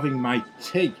 I'm having my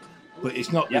tea, but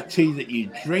it's not the tea that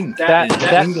you drink.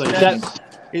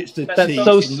 It's the tea. That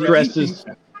so stresses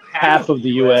half of the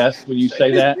U.S. when you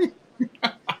say that.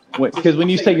 Because when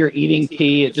you say you're eating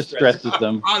tea, it just stresses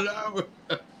them. I know.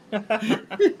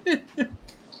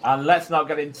 And let's not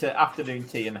get into afternoon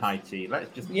tea and high tea.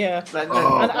 Let's just and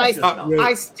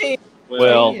iced tea.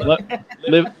 Well,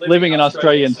 living in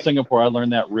Australia and Singapore, I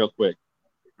learned that real quick.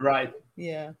 Right.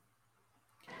 Yeah.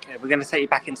 We're going to take you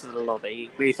back into the lobby.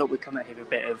 We thought we'd come out here with a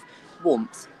bit of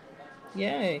warmth.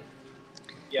 Yay.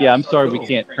 Yeah, I'm sorry we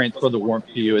can't transfer the warmth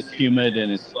to you. It's humid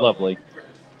and it's lovely.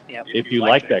 Yep. If you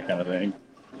like that kind of thing.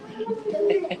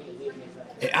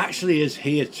 It actually is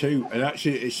here too, and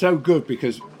actually it's so good,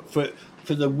 because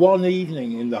for the one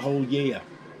evening in the whole year,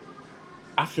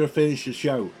 after I finish the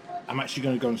show, I'm actually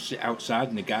going to go and sit outside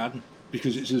in the garden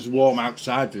because it's as warm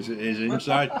outside as it is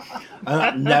inside,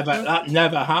 and that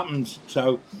never happens.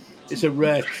 So it's a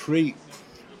rare treat.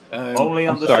 Only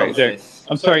on the solstice.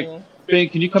 I'm sorry, Ben.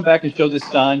 Can you come back and show this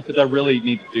sign? Because I really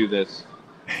need to do this.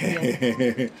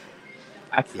 I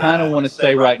kind of want to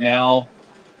say right now,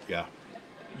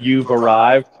 you've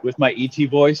arrived with my ET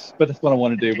voice, but that's what I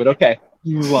want to do. But okay,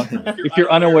 move on. If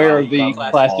you're unaware of the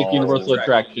classic Universal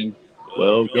attraction,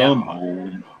 welcome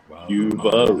home. You've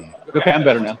arrived. Okay, I'm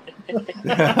better now.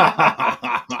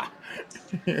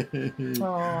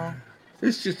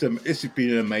 It's been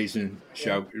an amazing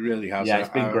show. It really has. Yeah, it's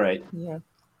been great.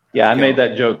 Yeah, I made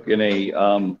that joke in a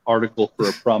article for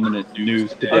a prominent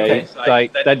News Today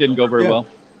site. That didn't go very well.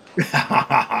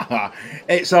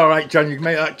 It's all right, John. You can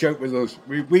make that joke with us.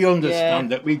 We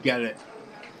understand it. We get it.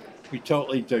 We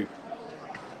totally do.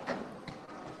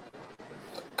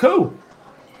 Cool.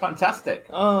 Fantastic.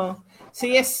 So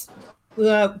yes,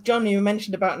 John, you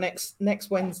mentioned about next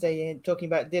Wednesday, talking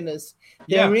about dinners.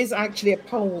 There is actually a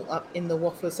poll up in the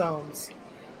Wafflers Arms,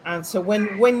 and so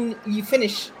when you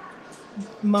finish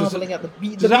marveling at the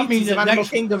beauties of Animal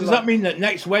Kingdom, does that mean that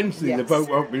next Wednesday the vote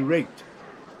won't be rigged?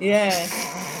 Yeah.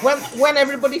 When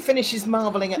everybody finishes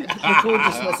marveling at the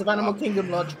gorgeousness of Animal Kingdom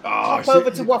Lodge, hop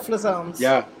over to Wafflers Arms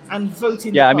and vote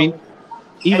in the poll. I mean,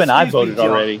 even I voted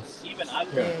already.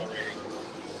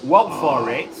 What for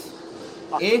it?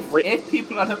 If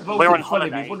people hadn't voted for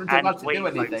it, we wouldn't have had to do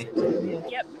anything.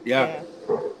 Yeah.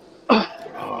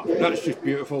 Oh, that's just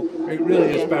beautiful. It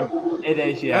really is, Ben. It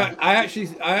is, yeah. I actually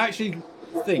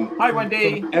think. Hi,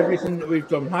 Wendy. Everything that we've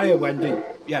done. Hiya, Wendy.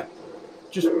 Yeah.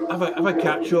 Just have a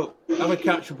catch up. Have a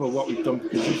catch up of what we've done,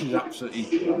 because this is absolutely.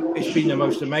 It's been the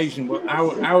most amazing.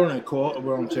 Hour and a quarter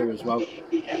we're on to as well,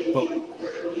 but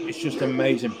it's just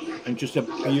amazing and just a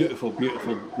beautiful,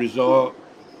 beautiful resort.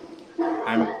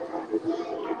 And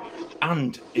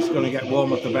it's going to get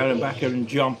warmer for Ben and Becca and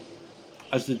John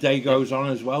as the day goes on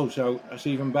as well. So that's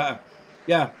even better.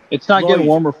 Yeah. It's not getting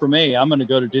warmer for me. I'm going to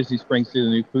go to Disney Springs to the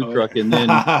new food truck. And then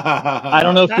I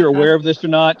don't know if you're aware of this or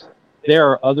not. There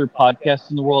are other podcasts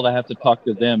in the world. I have to talk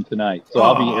to them tonight. So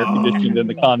I'll be air conditioned in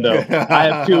the condo.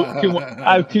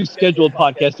 I have two scheduled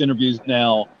podcast interviews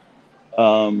now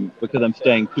because I'm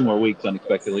staying 2 more weeks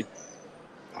unexpectedly.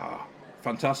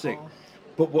 Fantastic.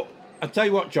 But I'll tell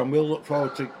you what, John, we'll look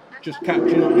forward to just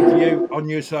catching up with you on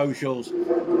your socials.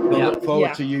 We'll look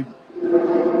forward to you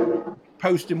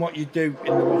posting what you do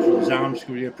in the Wafflers Arms,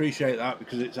 because we appreciate that,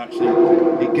 because it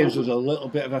gives us a little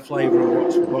bit of a flavour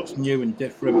of what's new and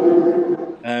different.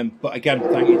 But again,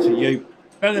 thank you to you.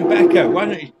 Ben and Becca, why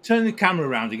don't you turn the camera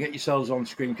around and get yourselves on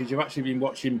screen, because you've actually been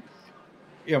watching,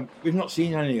 we've not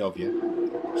seen any of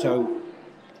you. So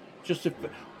just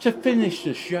to finish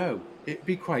the show, it'd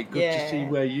be quite good to see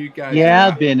where you guys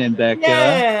are. Ben and Becca.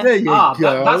 Yeah. There you go.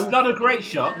 That's not a great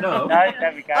shot, no.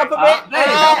 There we go. Up a bit.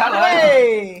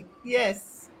 Hey.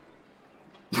 Yes.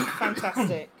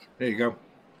 Fantastic. There you go.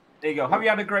 There you go. Have you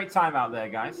had a great time out there,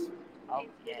 guys? Oh,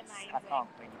 yes. I can't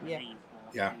believe it.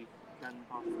 Yeah. We've done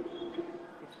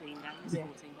 15 days, 14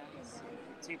 days.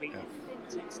 2 weeks.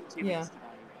 2 weeks today.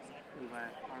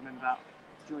 I remember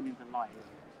joining the live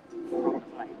from the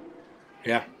plane.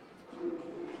 Yeah.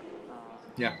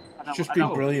 It's just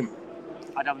been brilliant.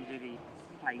 I don't do the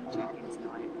plane check-in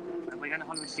tonight. We're going to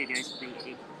Hollywood Studios for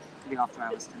the after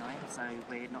hours tonight, so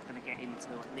we're not going to get in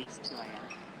until at least 2 a.m.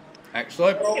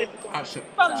 Excellent.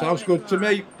 Sounds good to me.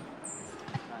 And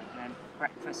then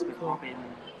breakfast with Robin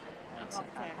at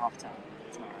half 10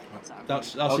 tomorrow.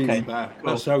 That's even better. Cool.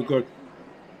 That's so good.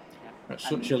 That's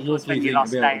such a lovely thing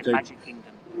to be able to do. Magic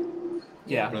Kingdom.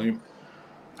 Yeah. Brilliant.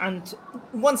 And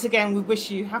once again, we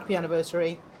wish you happy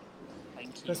anniversary.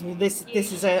 Thank you. Because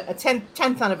this is a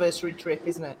 10th anniversary trip,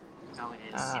 isn't it? Oh,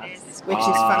 it is. Which is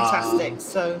fantastic.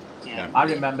 So I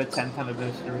remember 10th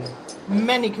anniversary.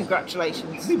 Many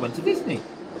congratulations. We went to Disney.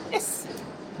 Yes.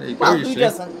 There you Well, go, who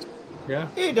doesn't? Yeah.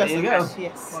 Who doesn't? There you go.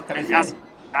 Yes.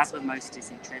 As with most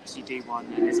Disney trips, you do one,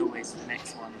 and there's always the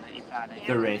next one that you plan.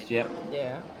 There is, yep.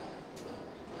 Yeah.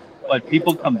 But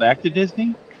people come back to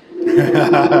Disney?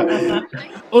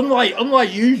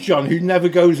 unlike you, John, who never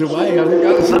goes away.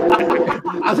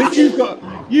 I think you've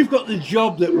got the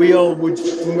job that we all would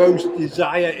most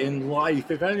desire in life.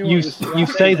 If anyone you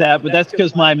say that, but that's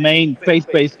because my main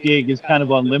faith-based gig is kind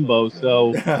of on limbo.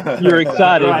 So you're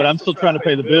excited, but I'm still trying to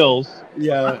pay the bills.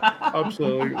 Yeah,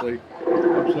 absolutely.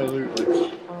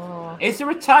 Is there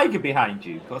a tiger behind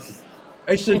you?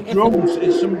 It's the drums.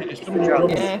 It's somebody's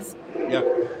drums. Yes. Yeah.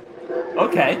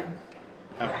 Okay.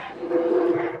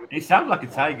 It sounds like a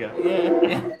tiger.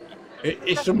 Yeah.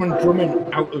 It's someone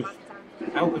drumming out of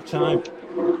time.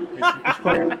 It's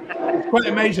quite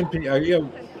amazing, Peter. You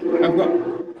know, I've got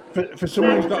for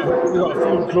someone who's got a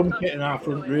full drum kit in our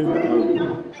front room at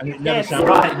home, and it never sounds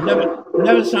right.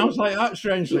 Never sounds like that.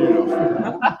 Strangely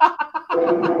enough.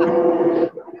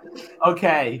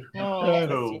 Okay.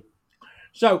 Cool.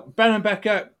 So Ben and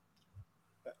Becca,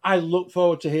 I look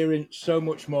forward to hearing so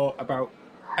much more about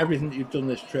everything that you've done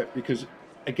this trip, because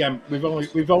again, we've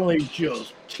only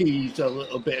just teased a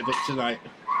little bit of it tonight,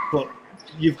 but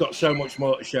you've got so much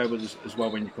more to share with us as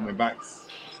well when you're coming back.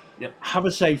 Yep. Have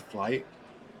a safe flight.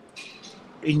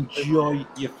 Enjoy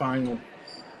your final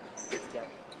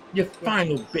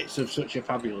bits of such a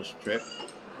fabulous trip.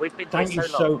 We've been Thank you so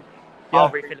so. long.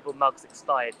 Our refillable mugs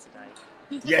expired today.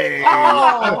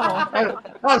 Yeah,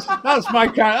 that's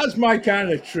my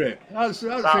kind of trip. That's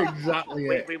exactly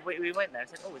it. We went there and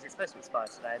said, "Oh, is it supposed to expire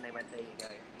today?" And they went, "There you go."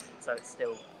 So it's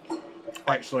still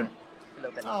excellent. A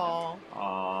little bit.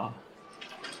 Aww.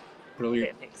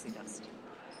 Brilliant. Bit of pixie dust.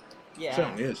 Yeah.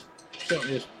 Certainly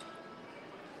is.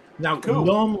 Now,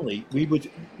 normally we would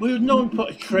normally put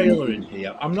a trailer in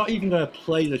here. I'm not even going to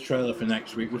play the trailer for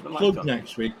next week. We'll plug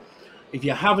next week. If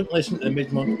you haven't listened to the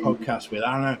mid-month podcast with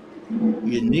Anna,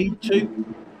 you need to,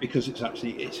 because it's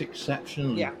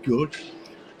exceptionally good.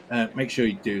 Make sure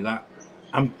you do that.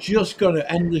 I'm just going to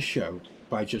end the show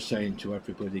by just saying to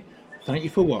everybody, thank you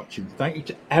for watching. Thank you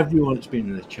to everyone that's been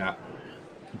in the chat.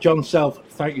 John Self,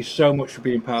 thank you so much for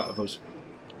being part of us.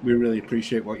 We really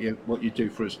appreciate what you do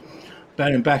for us.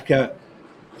 Ben and Becca,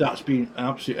 that's been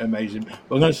absolutely amazing.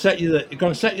 We're going to set you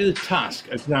the task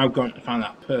of now going to find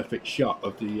that perfect shot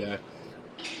of the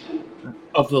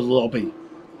lobby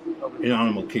in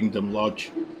Animal Kingdom Lodge.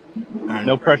 And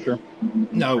no pressure.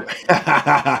 No.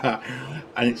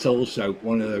 And it's also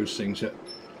one of those things that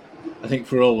I think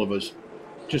for all of us,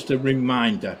 just a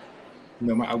reminder,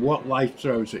 no matter what life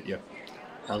throws at you,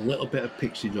 a little bit of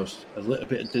pixie dust, a little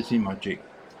bit of Disney magic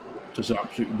does an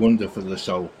absolute wonder for the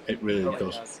soul. It really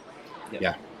does.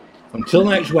 Yeah. Until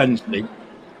next Wednesday,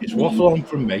 it's Waffle On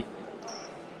from me.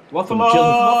 Waffle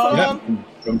On!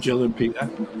 From Jill and Peter.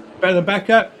 Ben and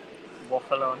Becca.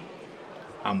 Waffle On.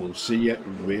 And we'll see you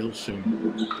real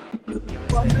soon.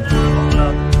 Waffle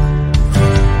On.